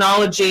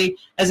technology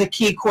as a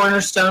key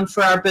cornerstone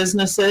for our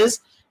businesses.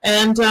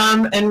 And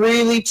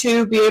really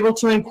to be able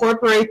to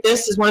incorporate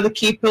this as one of the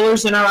key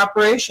pillars in our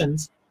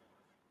operations.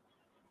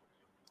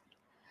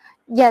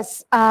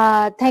 Yes,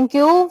 thank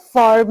you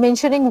for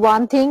mentioning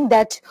one thing,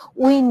 that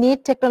we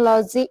need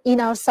technology in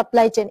our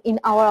supply chain, in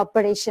our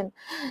operation.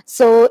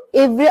 So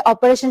every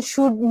operation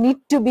should need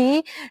to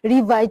be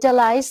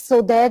revitalized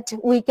so that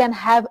we can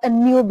have a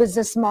new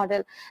business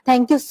model.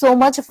 Thank you so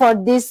much for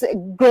this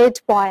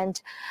great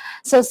point.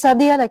 So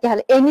Sadia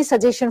Lakhal, any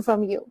suggestion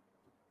from you?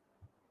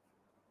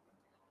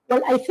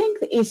 Well, I think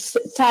it's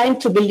time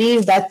to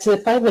believe that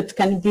pivot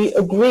can be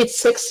a great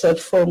success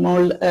for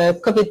more.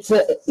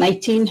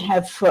 COVID-19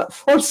 have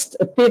forced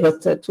a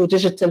pivot to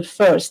digital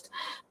first.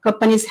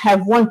 Companies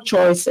have one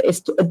choice, is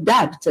to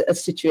adapt a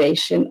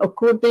situation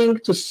according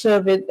to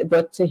survey,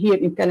 but here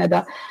in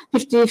Canada,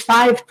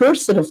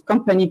 55% of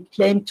companies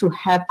claim to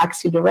have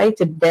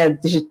accelerated their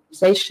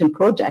digitization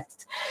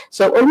projects.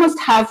 So almost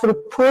half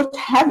report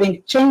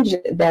having changed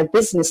their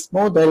business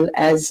model,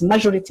 as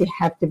majority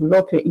have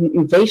developed an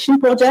innovation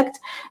project,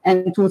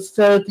 and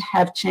 2/3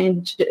 have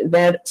changed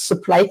their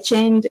supply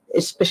chain,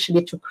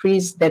 especially to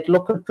increase their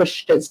local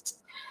purchases.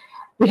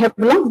 We have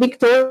long been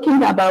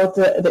talking about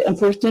the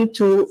importance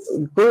to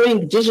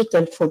going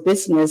digital for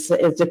business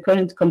as the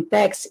current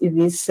context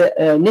is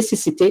a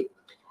necessity.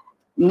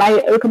 My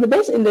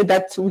recommendation is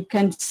that we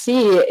can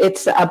see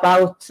it's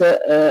about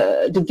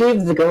to give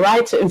the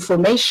right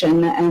information,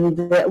 and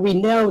we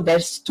know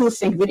there's two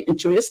things very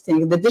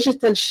interesting. The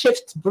digital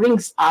shift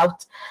brings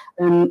out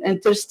an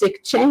interesting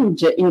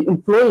change in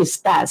employees'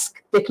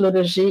 tasks.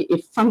 Technology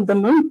is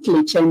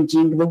fundamentally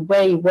changing the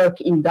way work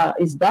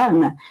is done,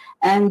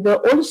 and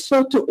also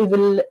to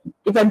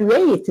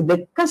evaluate the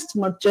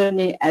customer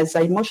journey, as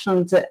I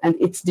mentioned, and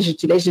its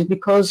digitalization,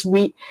 because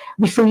we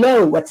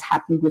follow what's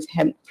happening with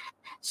him.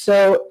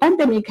 So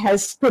pandemic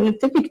has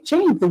fundamentally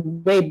changed the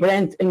way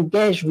brands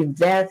engage with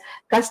their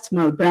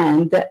customer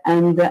brand,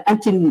 and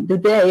until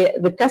today,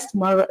 the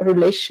customer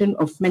relation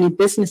of many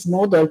business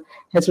models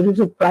has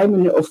really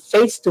primarily of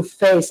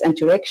face-to-face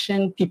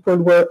interaction. People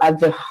were at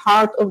the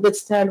heart of the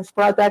style of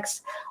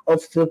products, of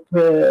the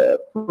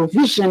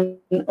provision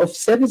of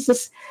services,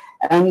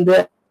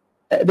 and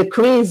the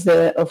crisis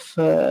of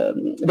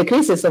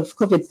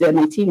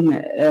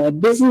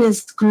COVID-19, business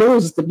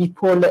closed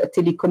before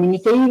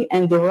telecommunicating,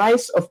 and the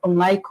rise of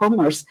online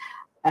commerce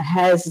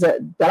has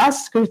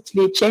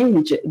drastically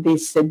changed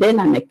this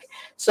dynamic.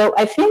 So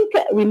I think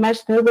we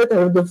must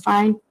further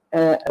define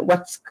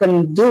what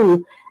can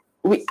do.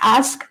 We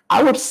ask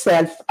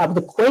ourselves of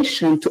the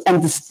question to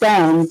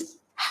understand,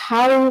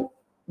 how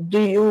do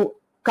you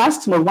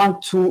customers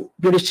want to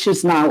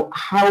purchase now?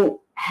 How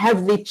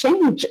have they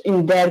changed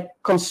in their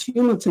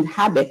consuming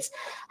habits?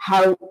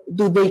 How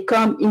do they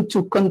come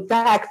into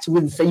contact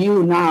with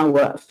you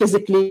now,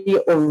 physically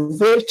or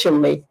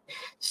virtually?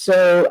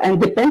 So,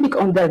 and depending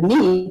on their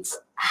needs,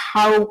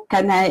 how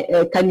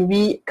can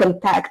we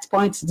contact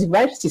points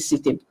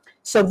diversity?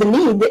 So the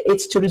need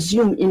is to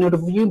resume in a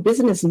review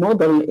business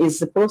model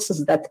is a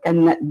process that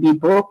can be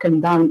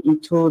broken down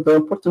into the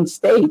important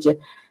stage.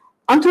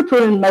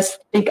 Entrepreneurs must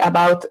think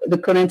about the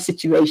current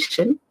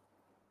situation,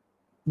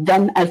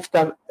 then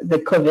after the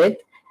COVID,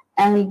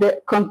 and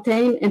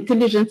contain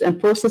intelligence and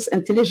process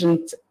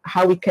intelligence,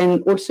 how we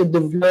can also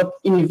develop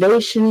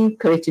innovation,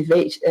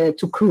 creativity,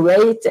 to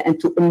create and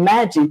to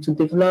imagine, to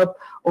develop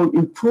or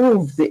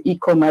improve the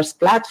e-commerce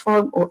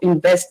platform, or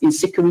invest in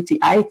security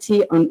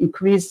IT, on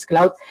increased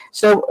cloud.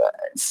 So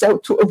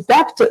to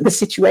adapt the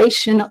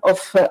situation of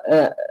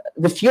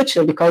the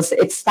future, because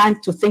it's time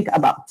to think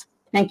about.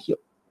 Thank you.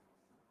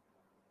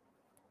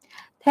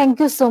 Thank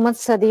you so much,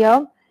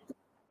 Sadia.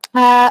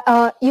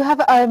 You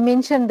have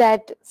mentioned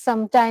that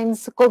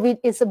sometimes COVID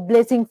is a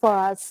blessing for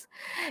us.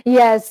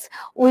 Yes,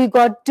 we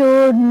got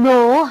to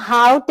know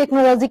how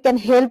technology can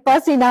help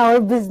us in our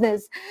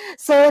business.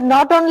 So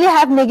not only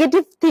have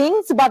negative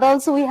things, but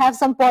also we have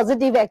some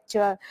positive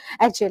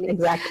actually.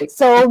 Exactly.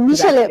 So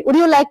Michelle, would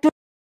you like to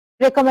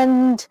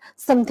recommend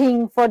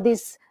something for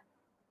this?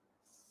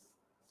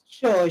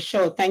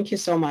 Sure. Thank you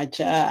so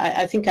much.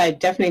 I think I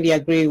definitely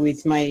agree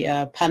with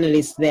my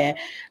panelists there.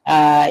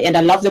 And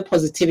I love the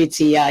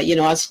positivity.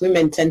 As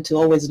women tend to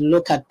always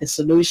look at the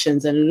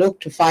solutions and look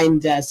to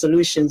find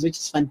solutions, which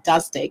is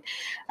fantastic.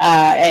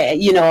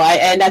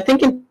 And I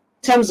think in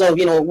terms of,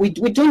 we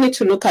do need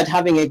to look at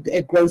having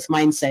a growth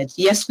mindset.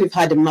 Yes, we've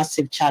had a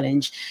massive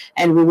challenge,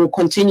 and we will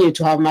continue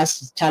to have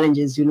massive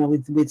challenges,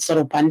 with sort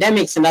of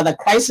pandemics and other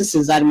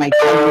crises that might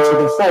come into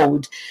the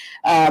fold.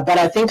 But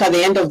I think at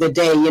the end of the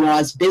day,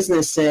 as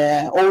business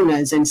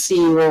owners and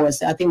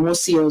CEOs, I think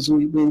most CEOs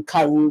will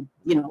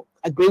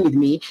agree with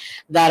me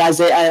that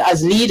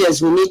as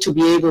leaders, we need to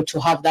be able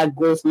to have that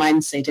growth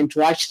mindset and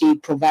to actually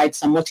provide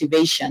some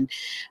motivation.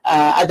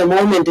 At the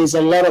moment, there's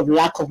a lot of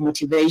lack of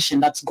motivation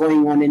that's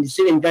going on, and it's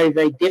even very,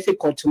 very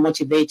difficult to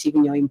motivate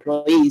even your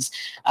employees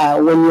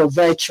when you're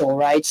virtual,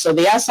 right? So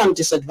there are some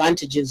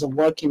disadvantages of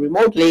working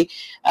remotely,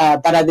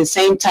 but at the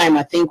same time,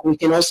 I think we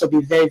can also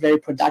be very, very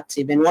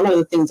productive. And one of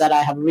the things that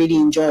I have really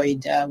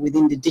enjoyed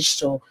within the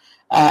digital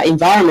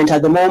environment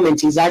at the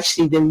moment is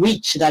actually the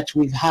reach that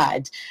we've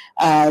had.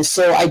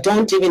 So I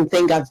don't even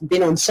think I've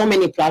been on so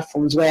many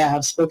platforms where I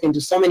have spoken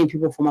to so many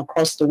people from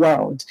across the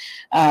world.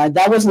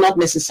 That was not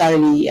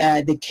necessarily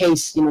the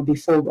case,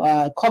 before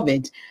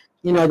COVID.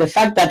 The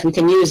fact that we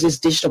can use these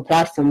digital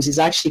platforms is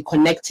actually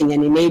connecting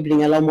and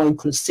enabling a lot more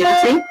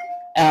inclusivity.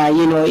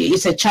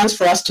 It's a chance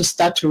for us to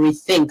start to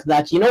rethink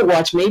that,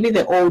 maybe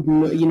the old,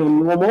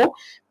 normal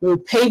will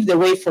pave the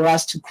way for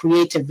us to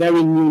create a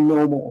very new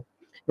normal.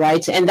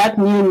 Right, and that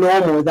new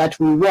normal that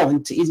we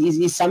want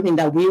is something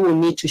that we will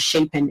need to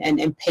shape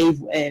and pave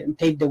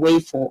the way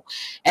for.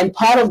 And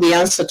part of the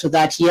answer to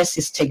that, yes,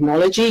 is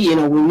technology.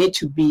 We need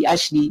to be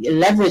actually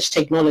leverage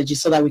technology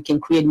so that we can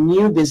create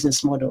new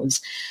business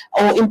models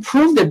or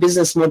improve the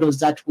business models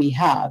that we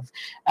have.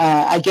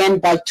 Again,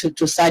 back to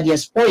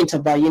Sadia's point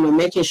about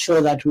making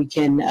sure that we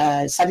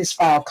can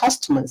satisfy our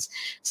customers,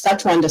 start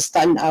to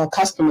understand our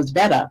customers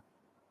better.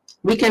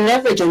 We can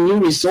leverage on new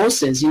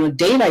resources.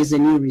 Data is a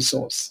new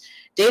resource.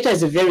 Data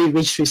is a very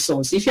rich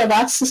resource. If you have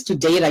access to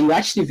data, you're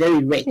actually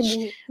very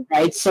rich,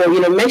 right? So,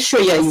 make sure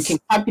you can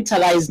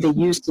capitalize the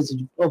usage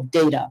of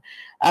data,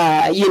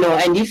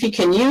 and if you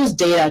can use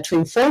data to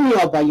inform you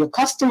about your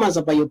customers,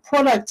 about your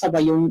products,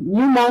 about your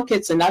new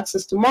markets and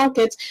access to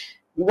markets,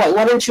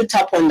 why don't you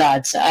tap on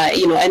that?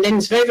 And then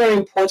it's very, very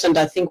important.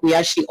 I think we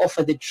actually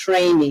offer the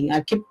training.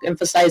 I keep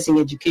emphasizing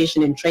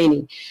education and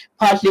training,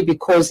 partly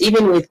because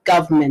even with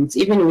governments,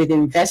 even with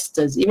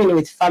investors, even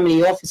with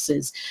family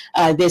offices,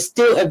 there's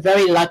still a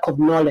very lack of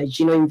knowledge.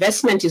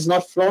 Investment is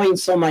not flowing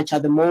so much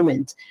at the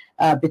moment.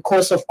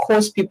 Because, of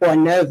course, people are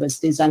nervous.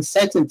 There's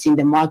uncertainty in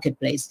the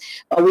marketplace.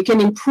 But we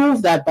can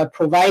improve that by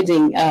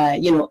providing,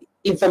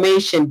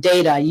 information,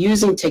 data,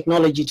 using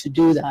technology to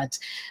do that.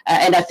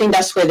 And I think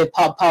that's where the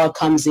power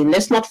comes in.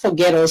 Let's not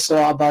forget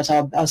also about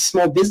our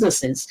small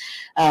businesses.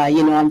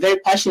 I'm very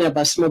passionate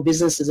about small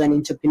businesses and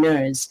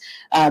entrepreneurs.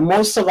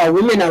 Most of our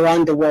women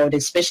around the world,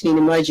 especially in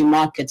emerging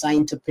markets, are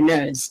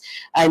entrepreneurs,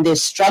 and they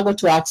struggle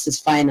to access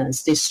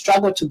finance. They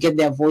struggle to get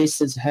their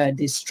voices heard.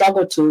 They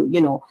struggle to,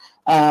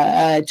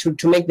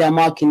 to make their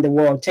mark in the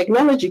world.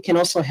 Technology can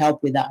also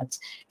help with that.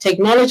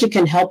 Technology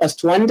can help us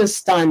to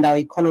understand our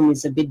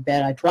economies a bit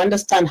better, to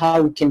understand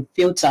how we can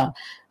filter,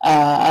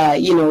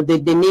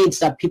 the needs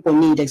that people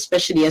need,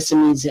 especially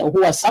SMEs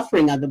who are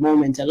suffering at the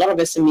moment. A lot of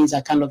SMEs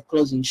are kind of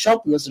closing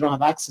shop because they don't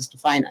have access to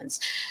finance,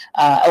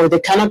 or they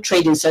cannot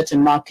trade in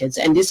certain markets.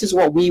 And this is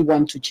what we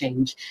want to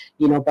change,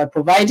 by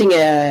providing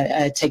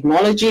a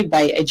technology,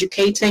 by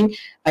educating,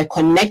 by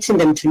connecting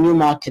them to new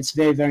markets.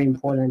 Very, very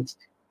important.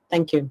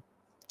 Thank you.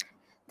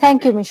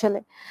 Thank you,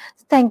 Michelle.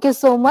 Thank you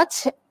so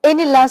much.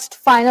 Any last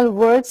final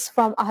words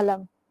from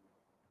Alam?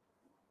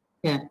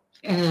 Yeah.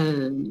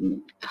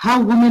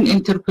 How women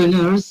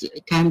entrepreneurs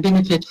can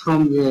benefit from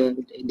the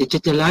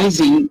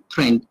digitalizing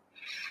trend.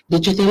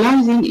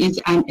 Digitalizing is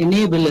an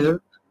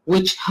enabler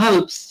which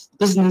helps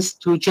business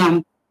to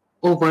jump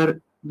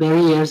over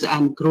barriers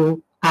and grow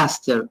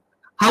faster.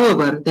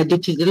 However, the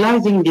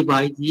digitalizing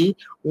divide,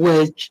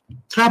 which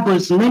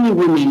troubles many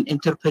women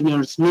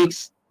entrepreneurs,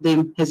 makes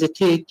them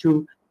hesitate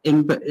to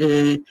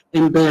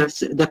embrace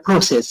the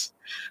process.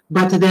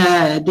 But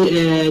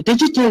the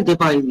digital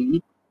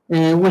divide,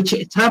 which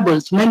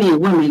troubles many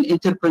women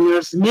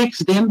entrepreneurs, makes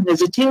them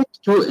hesitate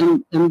to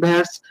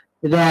embrace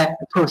the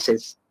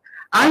process.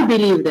 I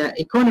believe the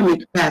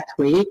economic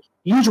pathway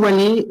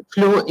usually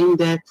flow in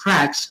the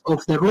tracks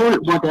of the role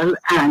model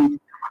and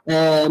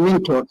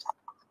mentors.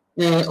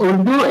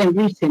 Although in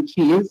recent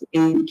years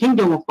in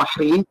Kingdom of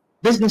Bahrain,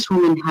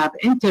 businesswomen have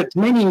entered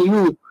many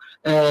new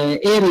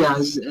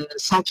areas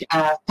such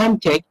as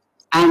fintech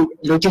and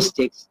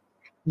logistics.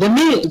 The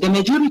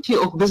majority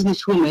of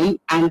businesswomen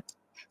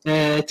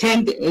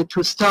tend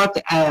to start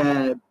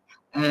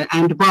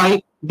and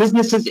buy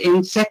businesses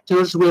in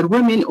sectors where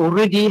women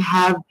already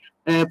have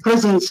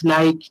presence,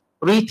 like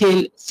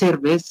retail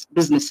service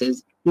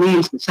businesses,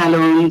 nails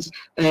salons,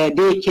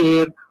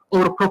 daycare,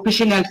 or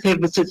professional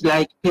services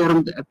like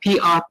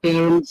PR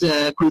firms,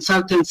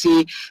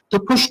 consultancy. To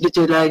push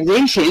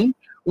digitalization,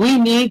 we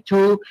need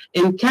to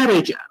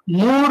encourage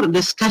more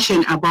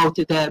discussion about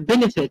the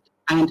benefit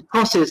and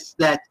process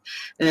that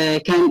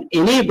can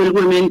enable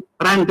women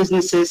run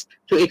businesses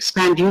to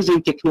expand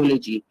using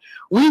technology.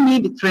 We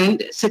need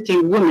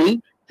trend-setting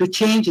women to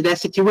change the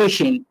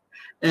situation.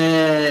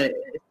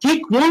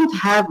 Tech won't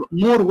have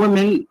more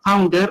women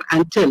founder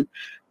until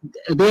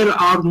there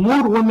are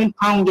more women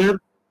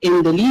founder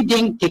in the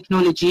leading tech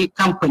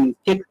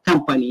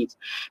companies.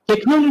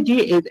 Technology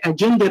is a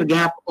gender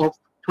gap of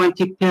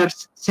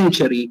 21st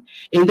century.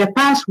 In the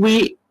past,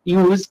 we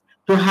used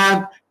to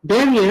have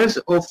barriers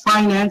of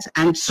finance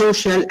and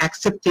social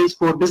acceptance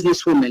for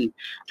businesswomen.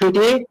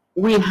 Today,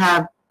 we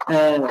have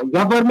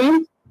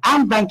government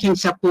and banking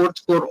support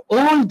for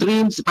all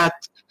dreams, but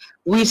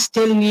we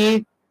still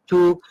need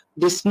to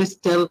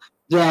dismantle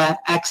the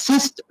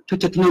access to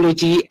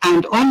technology,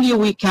 and only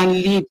we can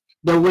lead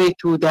the way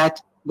to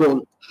that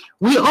goal.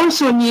 We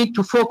also need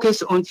to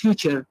focus on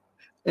future.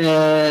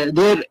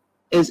 There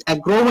is a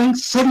growing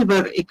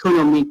silver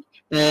economy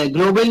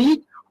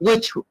globally,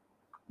 which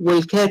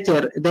will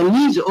cater the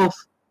needs of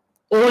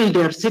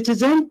older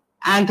citizens,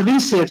 and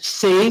research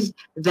says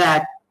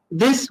that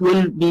this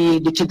will be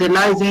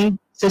digitalizing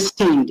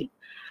sustained.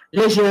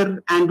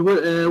 Leisure and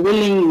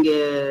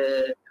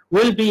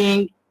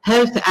well-being,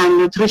 health and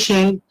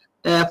nutrition,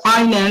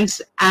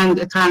 finance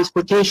and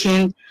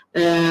transportation,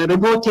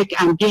 robotic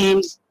and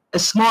games,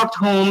 smart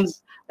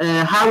homes,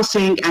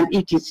 housing, and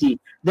etc.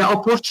 The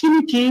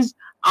opportunities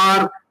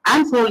are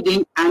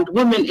unfolding, and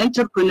women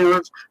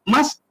entrepreneurs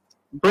must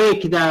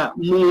break the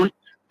mold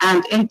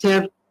and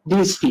enter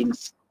these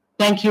fields.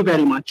 Thank you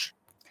very much.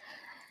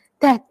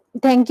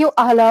 Thank you,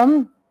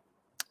 Alam.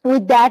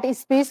 With that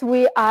space,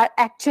 we are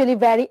actually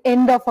very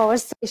end of our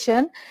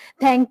session.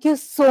 Thank you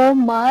so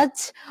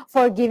much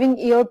for giving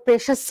your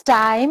precious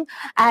time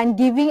and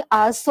giving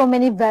us so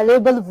many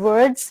valuable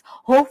words.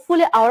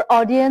 Hopefully our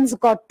audience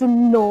got to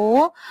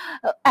know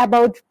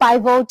about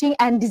pivoting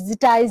and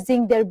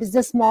digitizing their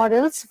business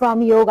models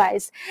from you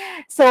guys.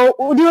 So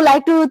would you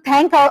like to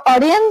thank our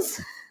audience?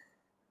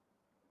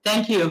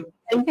 Thank you.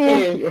 Thank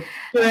you.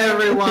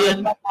 Everyone.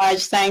 Thank you so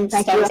much. Thanks.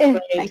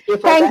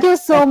 Thank you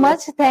so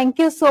much. Thank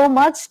you so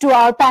much to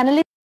our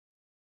panelists,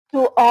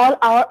 to all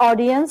our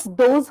audience,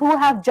 those who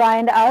have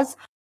joined us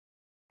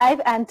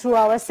live and through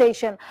our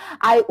session.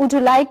 I would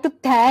like to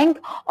thank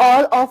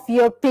all of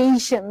your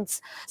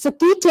patience. So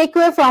key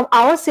takeaway from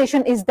our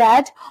session is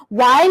that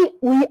while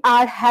we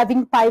are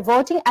having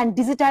pivoting and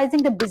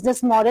digitizing the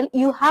business model,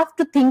 you have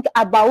to think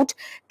about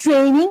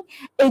training,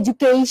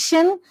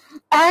 education,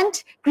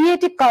 and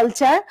creative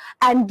culture,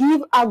 and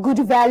give a good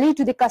value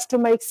to the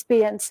customer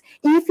experience.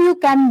 If you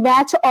can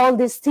match all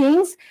these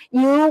things,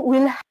 you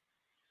will have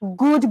a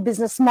good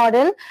business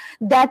model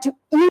that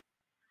you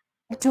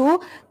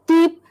to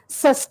keep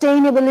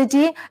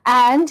sustainability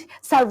and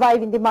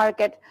survive in the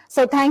market.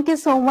 So thank you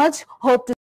so much. Hope to